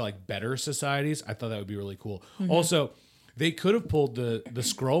working to like better societies. I thought that would be really cool. Also, they could have pulled the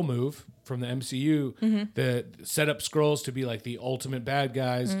Skrull move from the MCU, the set up Skrulls to be like the ultimate bad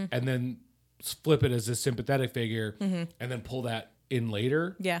guys, and then flip it as a sympathetic figure, and then pull that in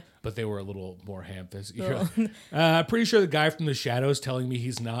later. Yeah. But they were a little more I'm pretty sure the guy from the shadows telling me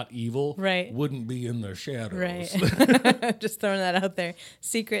he's not evil Right. wouldn't be in the shadows. Right. Just throwing that out there.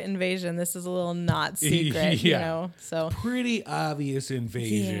 Secret invasion. This is a little not secret, you Yeah. know? So, Pretty obvious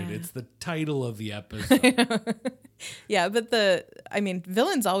invasion. Yeah. It's the title of the episode. yeah, but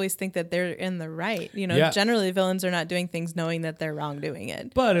villains always think that they're in the right. You know, Yeah. generally villains are not doing things knowing that they're wrong doing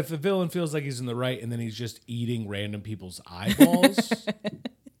it. But if the villain feels like he's in the right and then he's just eating random people's eyeballs,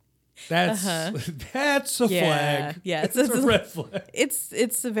 that's a Yeah. flag. Yeah. It's a red flag.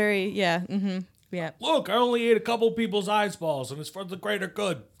 It's a very, yeah. Yeah. Look, I only ate a couple people's eyeballs, and it's for the greater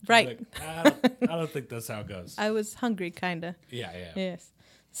good. Right. Like, I don't think that's how it goes. I was hungry, kind of. Yeah. Yes.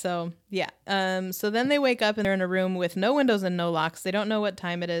 So, yeah. So then they wake up and they're in a room with no windows and no locks. They don't know what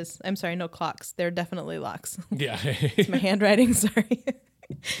time it is. I'm sorry, no clocks. They're definitely locks. Yeah. It's my handwriting, sorry.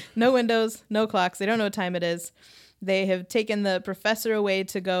 No windows, no clocks. They don't know what time it is. They have taken the professor away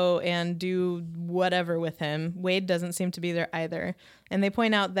to go and do whatever with him. Wade doesn't seem to be there either. And they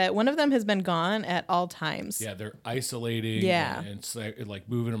point out that one of them has been gone at all times. Yeah, they're isolating. Yeah. And it's like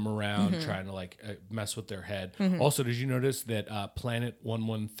moving them around, trying to mess with their head. Also, did you notice that Planet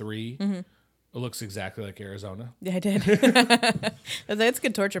 113 looks exactly like Arizona? Yeah, I did. I was like, it's a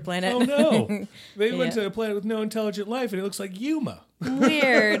good torture planet. Oh, no. They went to a planet with no intelligent life, and it looks like Yuma.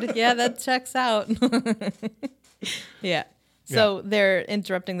 Weird. Yeah, that checks out. Yeah. So they're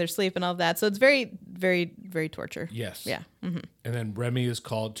interrupting their sleep and all of that. So it's very, very, very torture. Yes. Yeah. And then Remy is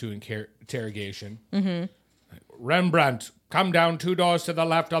called to interrogation. Rembrandt, come down 2 doors to the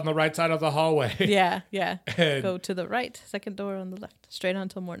left on the right side of the hallway. Yeah. Yeah. And- Go to the right, second door on the left, straight on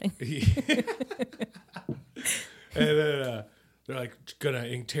till morning. And then they're like gonna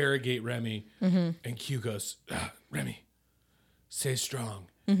interrogate Remy, and Q goes, Remy, stay strong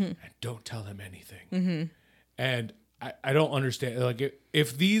and don't tell them anything. And I don't understand, like,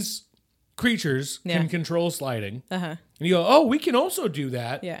 if these creatures can control sliding, and you go, oh, we can also do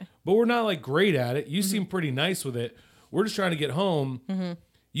that, but we're not like great at it. You seem pretty nice with it. We're just trying to get home.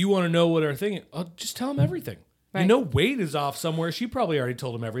 You want to know what our thing is? Oh, just tell them everything. Right. You know, Wade is off somewhere. She probably already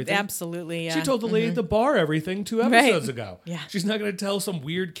told him everything. Absolutely, yeah. She told the lady at the bar everything 2 episodes ago. Yeah. She's not going to tell some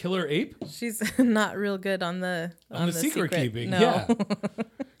weird killer ape She's not real good on the secret keeping. No. Yeah.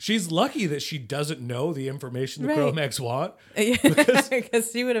 She's lucky that she doesn't know the information the Right. Chromex want.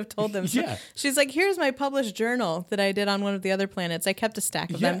 Because she would have told them. Yeah. She's like, here's my published journal that I did on one of the other planets. I kept a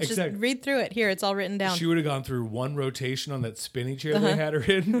stack of them. Just exactly. read through it. Here, it's all written down. She would have gone through one rotation on that spinning chair they had her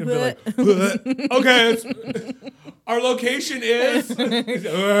in and be like, okay, our location is.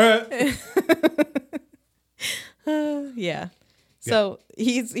 Yeah. So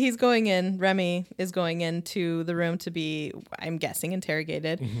he's going in. Remy is going into the room to be, I'm guessing,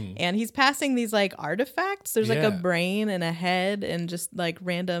 interrogated. And he's passing these like artifacts. There's like a Yeah. brain and a head and just like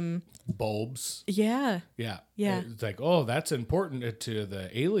random. Bulbs. Yeah. Yeah. Yeah. It's like, oh, that's important to the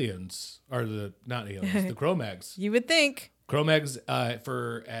aliens, or not aliens, the Chromegs. You would think. Chromegs,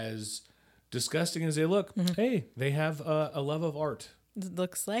 for as disgusting as they look, hey, they have a love of art.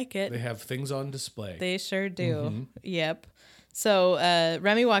 Looks like it. They have things on display. They sure do. Yep. So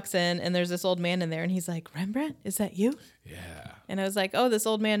Remy walks in and there's this old man in there and he's like, Rembrandt, is that you? Yeah. And I was like, oh, this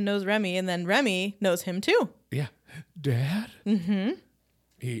old man knows Remy. And then Remy knows him too. Yeah. Dad?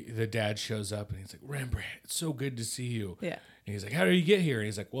 The dad shows up and he's like, Rembrandt, it's so good to see you. Yeah. And he's like, how did you get here? And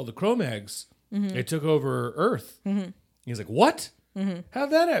he's like, well, the Chromegs, they took over Earth. He's like, what?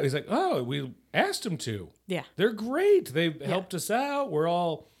 How'd that happen? He's like, oh, we asked them to. Yeah. They're great. They've helped us out. We're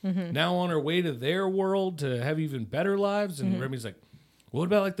all now on our way to their world to have even better lives. And Remy's like, what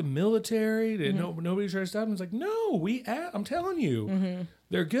about like the military? Did nobody try to stop them? He's like, no, I'm telling you,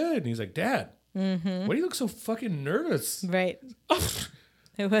 they're good. And he's like, Dad, why do you look so fucking nervous? Right.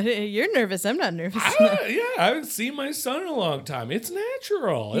 You're nervous. I'm not nervous. I haven't seen my son in a long time. It's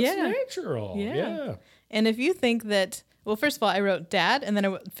natural. It's natural. Yeah. And if you think that, well, first of all, I wrote Dad and then I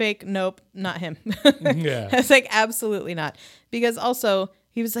wrote fake. Nope, not him. Yeah. I was like, absolutely not. Because also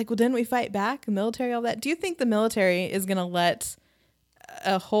he was like, well, didn't we fight back? The military, all that. Do you think the military is going to let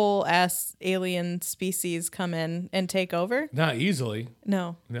a whole ass alien species come in and take over? Not easily.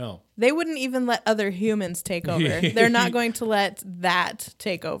 No. They wouldn't even let other humans take over. They're not going to let that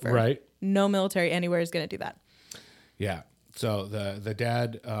take over. Right. No military anywhere is going to do that. Yeah. So the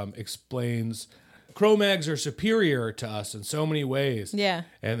dad explains Chromegs are superior to us in so many ways. Yeah.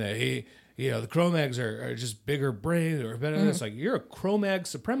 And that the Chromegs are just bigger brains or better. It's like, you're a Chromeg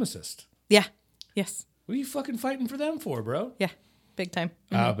supremacist. Yeah. Yes. What are you fucking fighting for them for, bro? Yeah. Big time.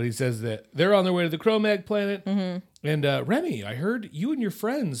 But he says that they're on their way to the Chromeg planet. And Remy, I heard you and your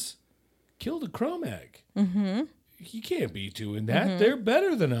friends killed a Chromeg. You can't be doing that. They're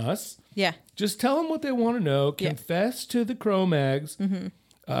better than us. Yeah. Just tell them what they want to know. Confess to the Chromegs.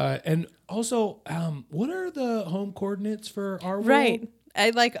 And also, what are the home coordinates for our world? Right.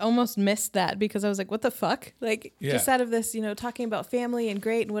 I like almost missed that because I was like, what the fuck? Like just out of this, talking about family and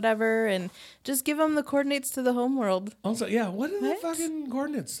great and whatever, and just give them the coordinates to the home world. Also, what are the fucking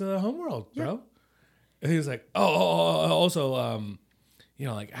coordinates to the home world, bro? And he was like, also,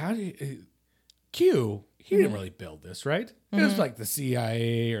 like, how do you, Q, he didn't really build this, right? It was like the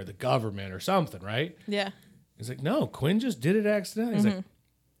CIA or the government or something, right? Yeah. He's like, no, Quinn just did it accidentally. He's like,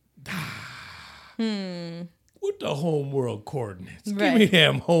 What the home world coordinates? Right. Give me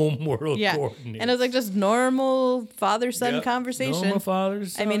them home world Yeah. coordinates. And it was like just normal father-son Yep. conversation. Normal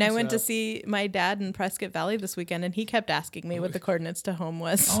father's I mean, I son went to stuff. see my dad in Prescott Valley this weekend, and he kept asking me what the coordinates to home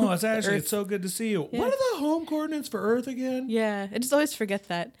was. Oh, it's actually, Earth. it's so good to see you. What are the home coordinates for Earth again? Yeah, I just always forget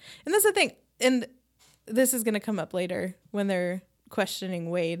that. And that's the thing. And this is going to come up later when they're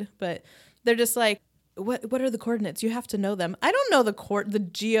questioning Wade, but they're just like, what are the coordinates? You have to know them. I don't know the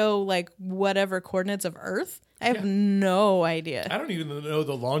geo, like whatever coordinates of Earth. I have no idea. I don't even know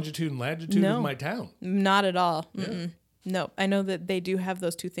the longitude and latitude No. of my town. Not at all. Yeah. No, I know that they do have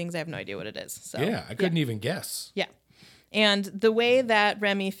those two things. I have no idea what it is. So Yeah, I couldn't even guess. Yeah. And the way that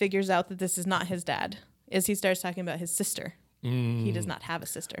Remy figures out that this is not his dad is he starts talking about his sister. He does not have a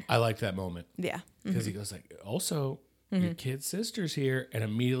sister. I like that moment Yeah. because he goes like, also, your kid sister's here. And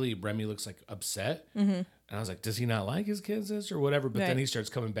immediately Remy looks like upset. And I was like, does he not like his kid sister or whatever? But then Right. he starts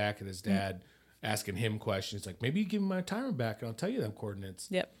coming back at his dad, asking him questions. Like, maybe you give me my timer back and I'll tell you them coordinates.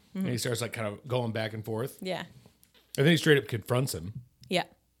 Yep. And he starts like kind of going back and forth. Yeah. And then he straight up confronts him. Yeah.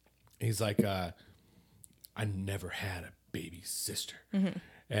 He's like, I never had a baby sister.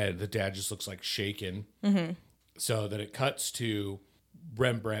 And the dad just looks like shaken. So that it cuts to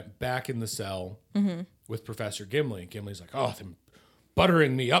Rembrandt back in the cell with Professor Gimli. Gimli's like, oh, they're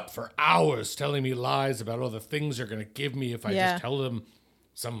buttering me up for hours, telling me lies about all the things they're going to give me if I Yeah. just tell them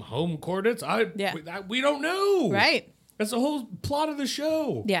some home coordinates. Yeah. We don't know. Right. That's the whole plot of the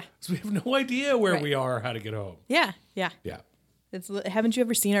show. Yeah. So we have no idea where Right. we are or how to get home. Yeah. Yeah. Yeah. Haven't you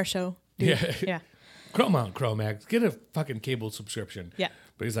ever seen our show? Dude? Yeah. Yeah. Come on, Chromax, get a fucking cable subscription. Yeah.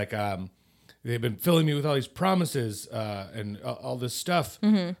 But he's like, they've been filling me with all these promises and all this stuff.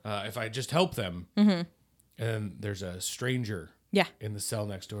 If I just help them. And there's a stranger Yeah. in the cell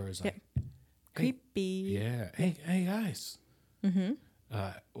next door. Is like, Creepy. yeah, hey guys.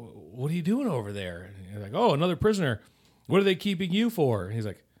 What are you doing over there? And you're like, oh, another prisoner. What are they keeping you for? And he's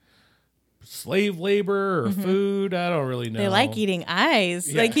like, slave labor or food. I don't really know. They like eating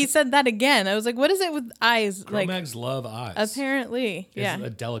eyes. Yeah. Like he said that again. I was like, what is it with eyes? Like Chromags love eyes. apparently. It's Yeah. a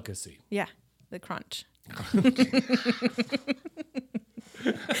delicacy. Yeah. The crunch.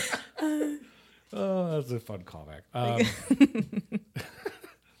 Oh, that's a fun callback.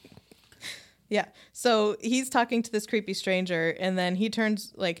 Yeah. So he's talking to this creepy stranger, and then he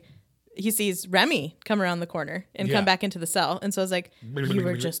turns like he sees Remy come around the corner and Yeah. come back into the cell. And so I was like, you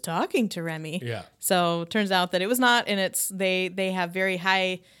were just talking to Remy. Yeah. So turns out that it was not, and it's they have very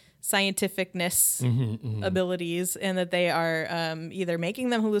high scientificness abilities, and that they are either making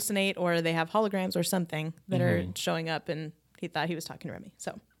them hallucinate or they have holograms or something that are showing up. And he thought he was talking to Remy.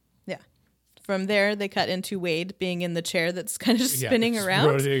 So yeah. From there, they cut into Wade being in the chair that's kind of just spinning just around.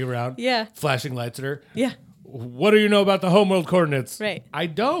 rotating around. Yeah. Flashing lights at her. Yeah. What do you know about the homeworld coordinates? Right. I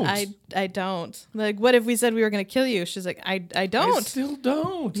don't. I don't. Like, what if we said we were going to kill you? She's like, I I don't. still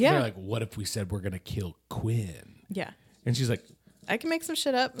don't. Yeah. They're like, what if we said we're going to kill Quinn? Yeah. And she's like, I can make some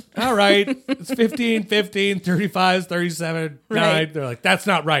shit up. all right, it's 15, 35, 37, 9. Right. They're like, that's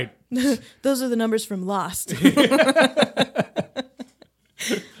not right. Those are the numbers from Lost.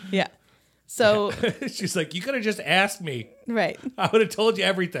 Yeah. So, She's like, you could have just asked me. right. I would have told you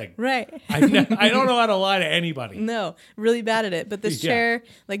everything. Right. I don't know how to lie to anybody. No, really bad at it. But this Yeah. chair,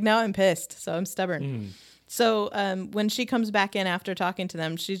 like now I'm pissed. So I'm stubborn. So when she comes back in after talking to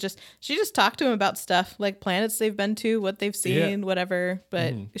them, she just talked to him about stuff like planets they've been to, what they've seen, whatever.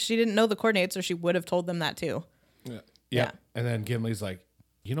 But she didn't know the coordinates, or she would have told them that too. Yeah. And then Gimli's like,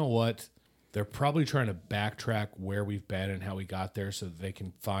 you know what? They're probably trying to backtrack where we've been and how we got there so that they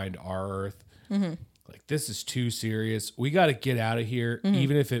can find our Earth. Like, this is too serious. We got to get out of here,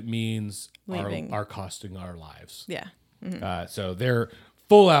 even if it means Leaving. our costing our lives. Yeah. So they're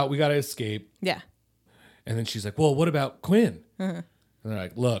full out. We got to escape. Yeah. And then she's like, well, what about Quinn? And they're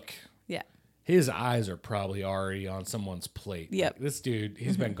like, look, Yeah. his eyes are probably already on someone's plate. Yep. Like, this dude,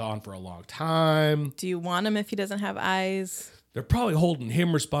 he's been gone for a long time. Do you want him if he doesn't have eyes? They're probably holding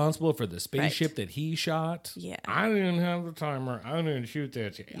him responsible for the spaceship that he shot. Yeah. I didn't have the timer. I didn't shoot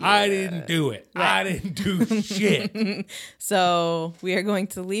that shit. I didn't do it. I didn't do shit. So we are going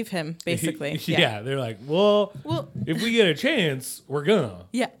to leave him, basically. Yeah. They're like, well, if we get a chance, we're gonna.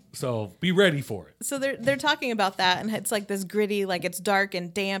 Yeah. So be ready for it. So they're talking about that, and it's like this gritty, like it's dark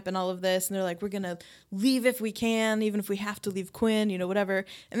and damp and all of this, and they're like, we're gonna leave if we can, even if we have to leave Quinn, whatever.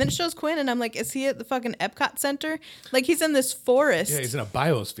 And then it shows Quinn, and I'm like, is he at the fucking Epcot Center? Like, he's in this forest. Yeah, he's in a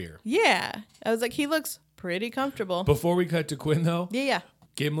biosphere. Yeah. I was like, he looks pretty comfortable. Before we cut to Quinn, though, Yeah.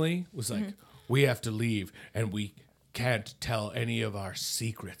 Gimli was like, we have to leave, and we can't tell any of our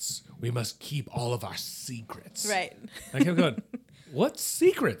secrets. We must keep all of our secrets. Right. I kept going, What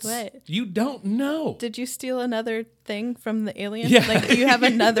secrets? What? You don't know. Did you steal another thing from the alien? Yeah. Like you have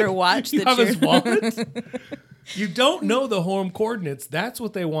another watch You that have his wallet? You don't know the home coordinates. That's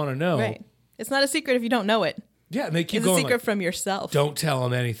what they want to know. Right. It's not a secret if you don't know it. Yeah, and they keep It's a going secret like, from yourself. don't tell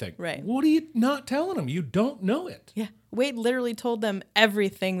them anything. Right. What are you not telling them? You don't know it. Yeah. Wade literally told them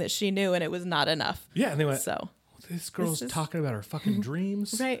everything that she knew, and it was not enough. Yeah, and they went, So, this girl's This is- talking about her fucking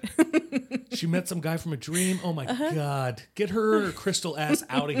dreams. right. She met some guy from a dream. Oh my God. Get her and her crystal ass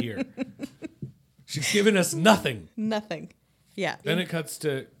out of here. She's giving us nothing. Nothing. Yeah. Then it cuts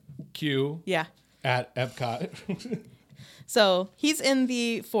to Q Yeah. at Epcot. So he's in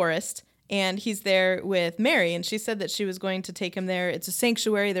the forest and he's there with Mary, and she said that she was going to take him there. It's a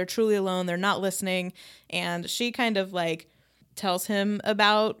sanctuary. They're truly alone. They're not listening. And she kind of like tells him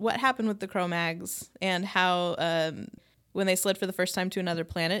about what happened with the Cro-Mags and how when they slid for the first time to another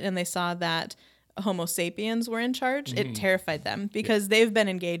planet and they saw that Homo sapiens were in charge, it terrified them because they've been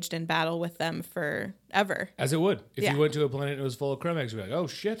engaged in battle with them forever. As it would. If Yeah. you went to a planet and it was full of Cro-Mags, you'd be like, oh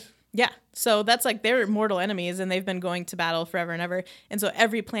shit. Yeah. So that's like they're mortal enemies and they've been going to battle forever and ever. And so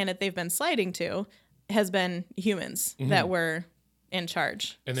every planet they've been sliding to has been humans that were in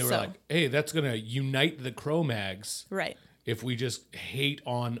charge. And they were like, hey, that's going to unite the Cro-Mags right. if we just hate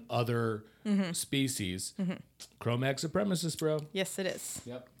on other species. Cro-Mag supremacists, bro. Yes, it is.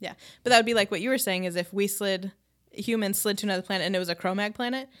 Yep. Yeah. But that would be like what you were saying is if humans slid to another planet and it was a Cro-Mag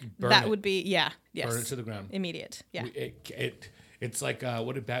planet, Burn that it. would be, yes. Burn it to the ground. Immediate. Yeah. It's like,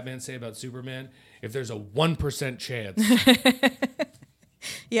 what did Batman say about Superman? If there's a 1% chance.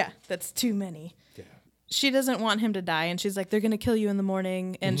 Yeah. That's too many. Yeah. She doesn't want him to die, and she's like, they're going to kill you in the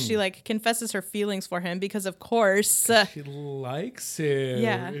morning. And she like confesses her feelings for him because of course. She likes him.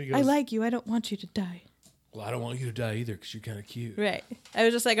 Yeah. And he I goes, like you. I don't want you to die. well, I don't want you to die either because you're kind of cute. Right. I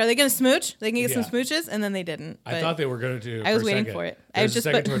was just like, are they going to smooch? They can get some Yeah. smooches, and then they didn't. I But thought they were going to do. I was for a waiting second. for it. There I was just a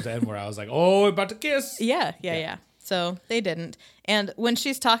second put- towards the end where I was like, "Oh, we're about to kiss." yeah. So they didn't. And when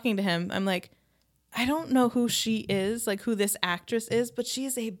she's talking to him, I'm like, I don't know who she is, like who this actress is, but she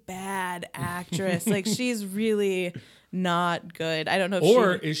is a bad actress. Like she's really not good. I don't know if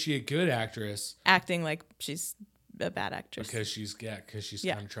Or she's is she a good actress acting like she's a bad actress. because she's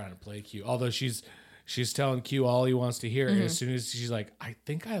Yeah. kind of trying to play Q. Although she's telling Q all he wants to hear. And as soon as she's like, "I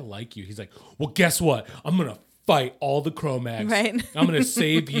think I like you," he's like, "Well, guess what? I'm gonna fight all the Cro-Mags. Right. I'm gonna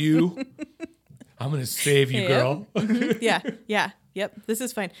save you. I'm gonna save you, Yep. girl." Yep. This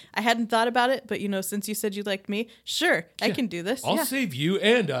is fine. I hadn't thought about it, but since you said you liked me, sure, I can do this. I'll yeah. save you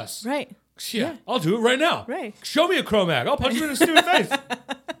and us. Right. Yeah, I'll do it right now. Right. Show me a Cro-Mag. I'll punch you in the stupid face.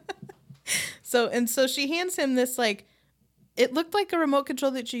 So she hands him this like, it looked like a remote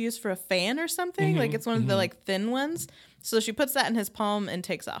control that you use for a fan or something. Like it's one of the like thin ones. So she puts that in his palm and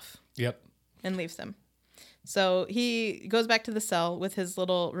takes off Yep. and leaves him. So he goes back to the cell with his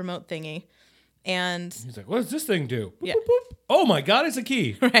little remote thingy, and He's like, "What does this thing do?" Boop, Yeah. boop, boop. Oh my God, it's a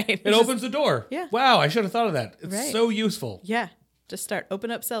key. right, It opens the door. Yeah. Wow, I should have thought of that. It's Right. so useful. yeah, just start open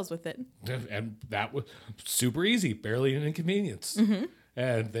up cells with it. And that was super easy, barely an inconvenience.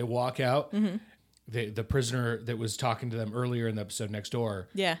 And they walk out. The prisoner that was talking to them earlier in the episode next door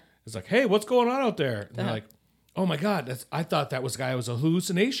Yeah, is like, "Hey, what's going on out there?" And they're like, "Oh my God, I thought that was a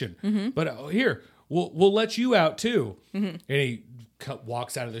hallucination. But here, we'll let you out too." And he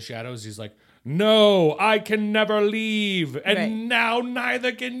walks out of the shadows. He's like, "No, I can never leave, and Right. now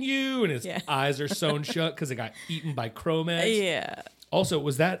neither can you." And his Yeah. eyes are sewn shut because they got eaten by Cro-Mags. yeah. Also,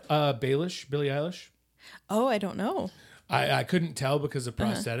 was that Billie Eilish? Oh, I don't know. I couldn't tell because of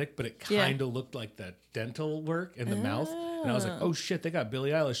prosthetic, but it Yeah. kind of looked like the dental work in the mouth. And I was like, oh shit, they got Billie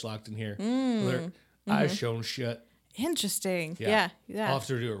Eilish locked in here. With her eyes shown shut. Interesting. Yeah. Yeah. I'll have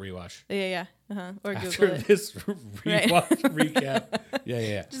to do a rewatch. Yeah. Or After Google it. this rewatch recap.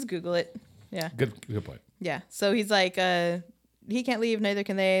 Yeah. Just Google it. Yeah. Good point. Yeah. So he's like, he can't leave, neither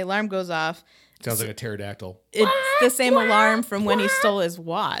can they. Alarm goes off. Sounds like a pterodactyl. It's the same alarm from when he stole his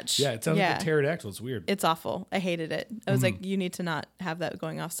watch. Yeah, it sounds like a pterodactyl. It's weird. It's awful. I hated it. I was like, you need to not have that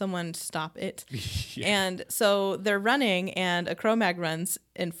going off. Someone stop it. Yeah. And so they're running, and a Cro-Mag runs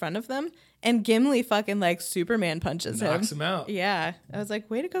in front of them, and Gimli fucking like Superman punches Knocks him. him out. Yeah. I was like,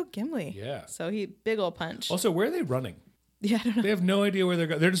 way to go, Gimli. Yeah. So he big ol' punch. Also, where are they running? Yeah, I don't know. They have no idea where they're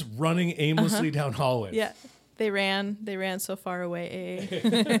going. They're just running aimlessly down hallways. Yeah. They ran so far away.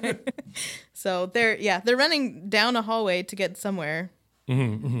 So they're running down a hallway to get somewhere.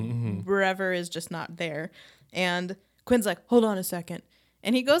 Wherever is just not there. And Quinn's like, hold on a second.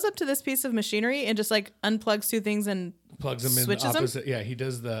 Mm-hmm. he goes up to this piece of machinery and just like unplugs two things and plugs them in the switches them. opposite. Yeah, he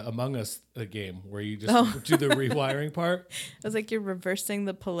does the Among Us game where you just do the rewiring part. I was like, you're reversing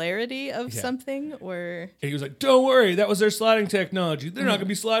the polarity of something, or And he was like, "Don't worry, that was their sliding technology. They're not gonna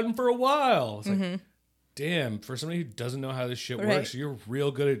be sliding for a while." It's like, damn, for somebody who doesn't know how this shit works, you're real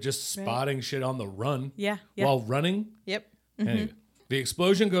good at just spotting shit on the run. Yeah. While running. Yep. Anyway, the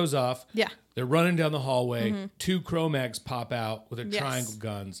explosion goes off. Yeah. They're running down the hallway. Two Cro-Mags pop out with their triangle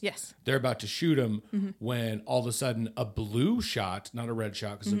guns. Yes. They're about to shoot him when all of a sudden a blue shot, not a red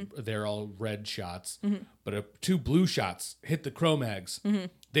shot because they're all red shots, but two blue shots hit the Cro-Mags.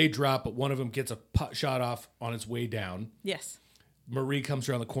 They drop, but one of them gets a shot off on its way down. Yes. Marie comes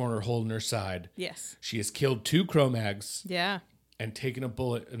around the corner holding her side. Yes. She has killed two Cro-Mags Yeah. and taken a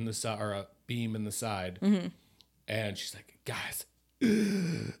bullet in the side or a beam in the side. And she's like, guys,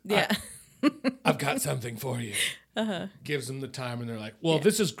 Yeah. I've got something for you. Gives them the time, and they're like, well,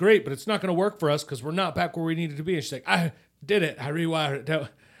 this is great, but it's not going to work for us because we're not back where we needed to be. And she's like, I did it. I rewired it.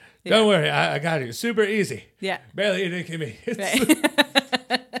 Don't worry. I got it. Super easy. Yeah. Barely anything to me.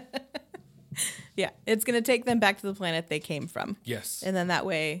 Right. Yeah. It's going to take them back to the planet they came from. Yes. And then that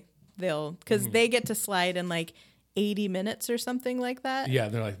way because they get to slide in like 80 minutes or something like that. Yeah,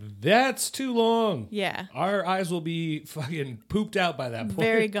 they're like, that's too long. Yeah. Our eyes will be fucking pooped out by that point.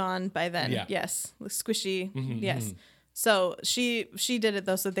 Very gone by then. Yeah. Yes. Squishy. Yes. So she did it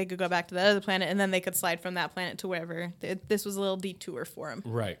though so that they could go back to that other planet and then they could slide from that planet to wherever. This was a little detour for them.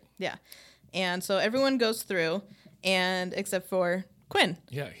 Right. Yeah. And so everyone goes through and except for Quinn.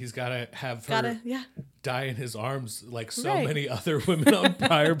 Yeah, he's got to have her die in his arms like so Right. many other women on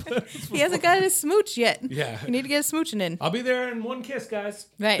prior books. He hasn't got his smooch yet. Yeah. You need to get a smooching in. I'll be there in one kiss, guys.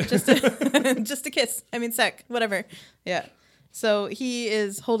 Right. Just a kiss. I mean, sec. Whatever. Yeah. So he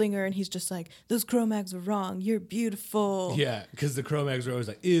is holding her and he's just like, those Cro-Mags were wrong. You're beautiful. Yeah, because the Cro-Mags are always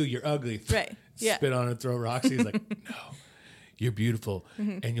like, ew, you're ugly. Right. Yeah. Spit on her, throw rocks. He's like, no, you're beautiful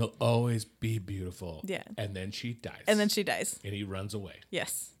and you'll always be beautiful. Yeah. And then she dies. And then she dies. And he runs away.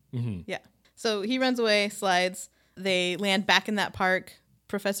 Yes. Yeah. So he runs away, slides. They land back in that park.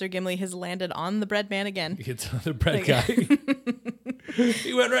 Professor Gimli has landed on the bread man again. He hits another bread guy.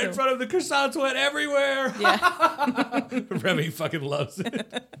 He went right in front of the croissants, went everywhere. Yeah. Remy fucking loves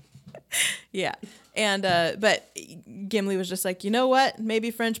it. Yeah. And, but Gimli was just like, you know what?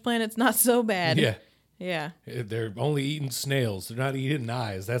 Maybe French planet's not so bad. Yeah. Yeah. They're only eating snails. They're not eating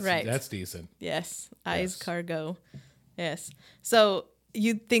eyes. That's decent. Yes. Eyes cargo. Yes. So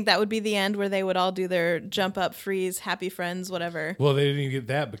you'd think that would be the end where they would all do their jump up, freeze, happy friends, whatever. Well, they didn't even get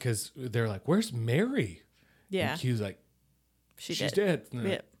that because they're like, where's Mary? Yeah. And Q's like, she's dead. And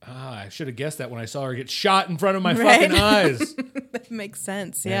they're Yep. like, I should have guessed that when I saw her get shot in front of my Right? fucking eyes. That makes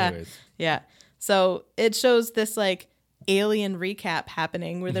sense. Yeah. Anyways. Yeah. So it shows this like alien recap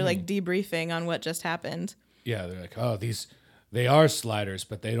happening where they're like debriefing on what just happened. Yeah, they're like, oh, they are sliders,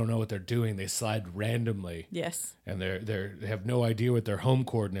 but they don't know what they're doing. They slide randomly. Yes. And they have no idea what their home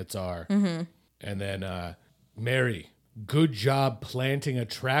coordinates are. And then Mary, good job planting a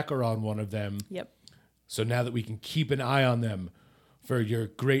tracker on one of them. Yep. So now that we can keep an eye on them for your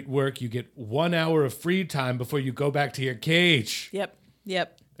great work, you get 1 hour of free time before you go back to your cage. Yep.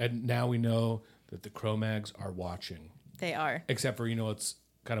 Yep. And now we know that the Cro-Mags are watching. They are. Except for, it's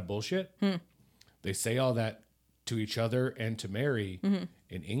kind of bullshit. They say all that to each other and to Mary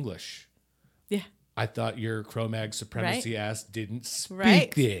in English. Yeah. I thought your Cro-Mag supremacy ass didn't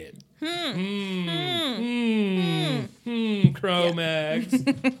speak it. Cro-Mags.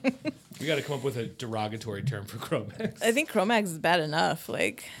 We got to come up with a derogatory term for Cro-Mags. I think Cro-Mags is bad enough.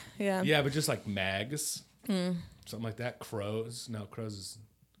 Like, yeah. Yeah, but just like mags. Something like that. Crows. No, crows is...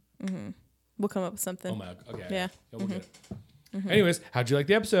 We'll come up with something. Oh, my... Okay. Yeah. We'll get it. Anyways, how'd you like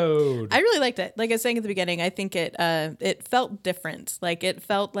the episode? I really liked it. Like I was saying at the beginning, I think it felt different. Like it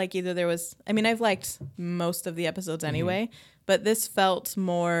felt like either there was, I mean, I've liked most of the episodes anyway, but this felt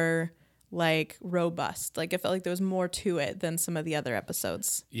more like robust. Like it felt like there was more to it than some of the other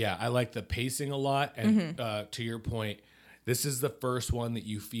episodes. Yeah, I like the pacing a lot. And to your point, this is the first one that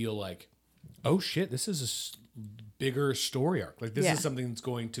you feel like, oh shit, this is a bigger story arc. Like this is something that's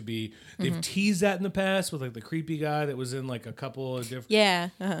going to be, they've teased that in the past with like the creepy guy that was in like a couple of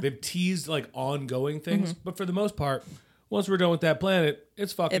different, they've teased like ongoing things, but for the most part, once we're done with that planet,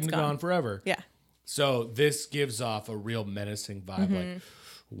 it's fucking gone forever. Yeah. So this gives off a real menacing vibe. Like,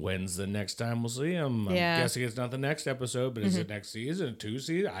 when's the next time we'll see him? I'm guessing it's not the next episode, but is it next season, 2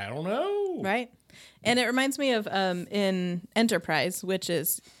 seasons? I don't know. Right. And it reminds me of in Enterprise, which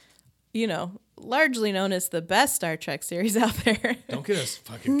is, largely known as the best Star Trek series out there. Don't get us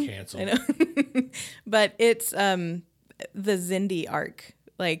fucking canceled. I know. But it's the Xindi arc.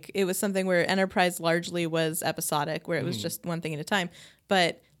 Like, it was something where Enterprise largely was episodic, where it was just one thing at a time.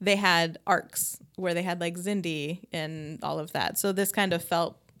 But they had arcs where they had like Xindi and all of that. So this kind of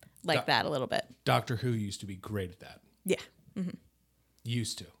felt like that a little bit. Doctor Who used to be great at that. Yeah.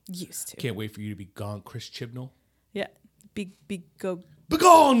 Used to. Can't wait for you to be gone, Chris Chibnall. Yeah. Be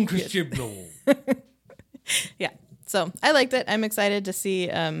Begone, Chris Chibnall. Yeah. So I liked it. I'm excited to see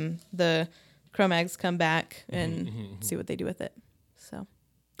the Cro-Mags come back and see what they do with it. So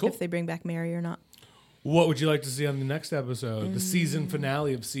Cool. if they bring back Mary or not. What would you like to see on the next episode? The season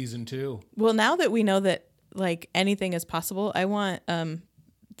finale of season 2. Well, now that we know that like anything is possible, I want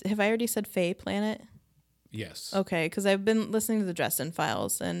have I already said Fae Planet? Yes. Okay, because I've been listening to the Dresden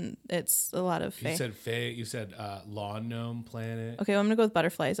Files and it's a lot of Fae. You said Fae. You said Lawn Gnome Planet. Okay, well, I'm gonna go with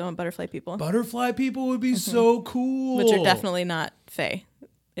butterflies. I want butterfly people. Butterfly people would be so cool. Which are definitely not Fae.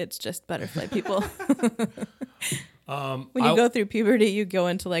 It's just butterfly people. When you go through puberty, you go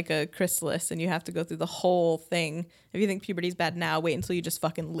into like a chrysalis and you have to go through the whole thing. If you think puberty's bad now, wait until you just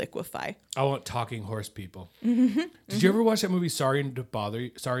fucking liquefy. I want talking horse people. Did you ever watch that movie Sorry to Bother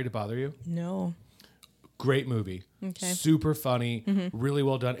You? No. Great movie. Okay. Super funny. Really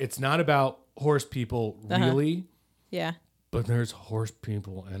well done. It's not about horse people really, Yeah. but there's horse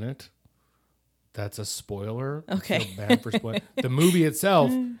people in it. That's a spoiler. Okay. I feel bad for spoiling. The movie itself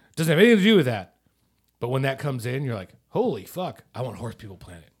doesn't have anything to do with that. But when that comes in, you're like, holy fuck, I want Horse People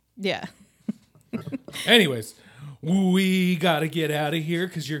Planet. Yeah. Anyways, we got to get out of here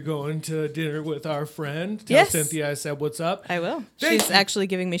because you're going to dinner with our friend. Tell Yes. Cynthia I said what's up. I will. Thank She's you. actually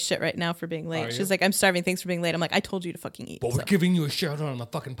giving me shit right now for being late. Are you? She's like, I'm starving. Thanks for being late. I'm like, I told you to fucking eat. But we're giving you a shout out on the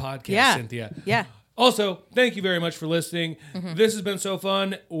fucking podcast, Yeah. Cynthia. Yeah. Also, thank you very much for listening. This has been so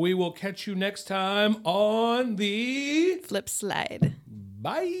fun. We will catch you next time on the Flip slide.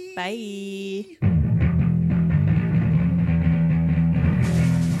 Bye. Bye.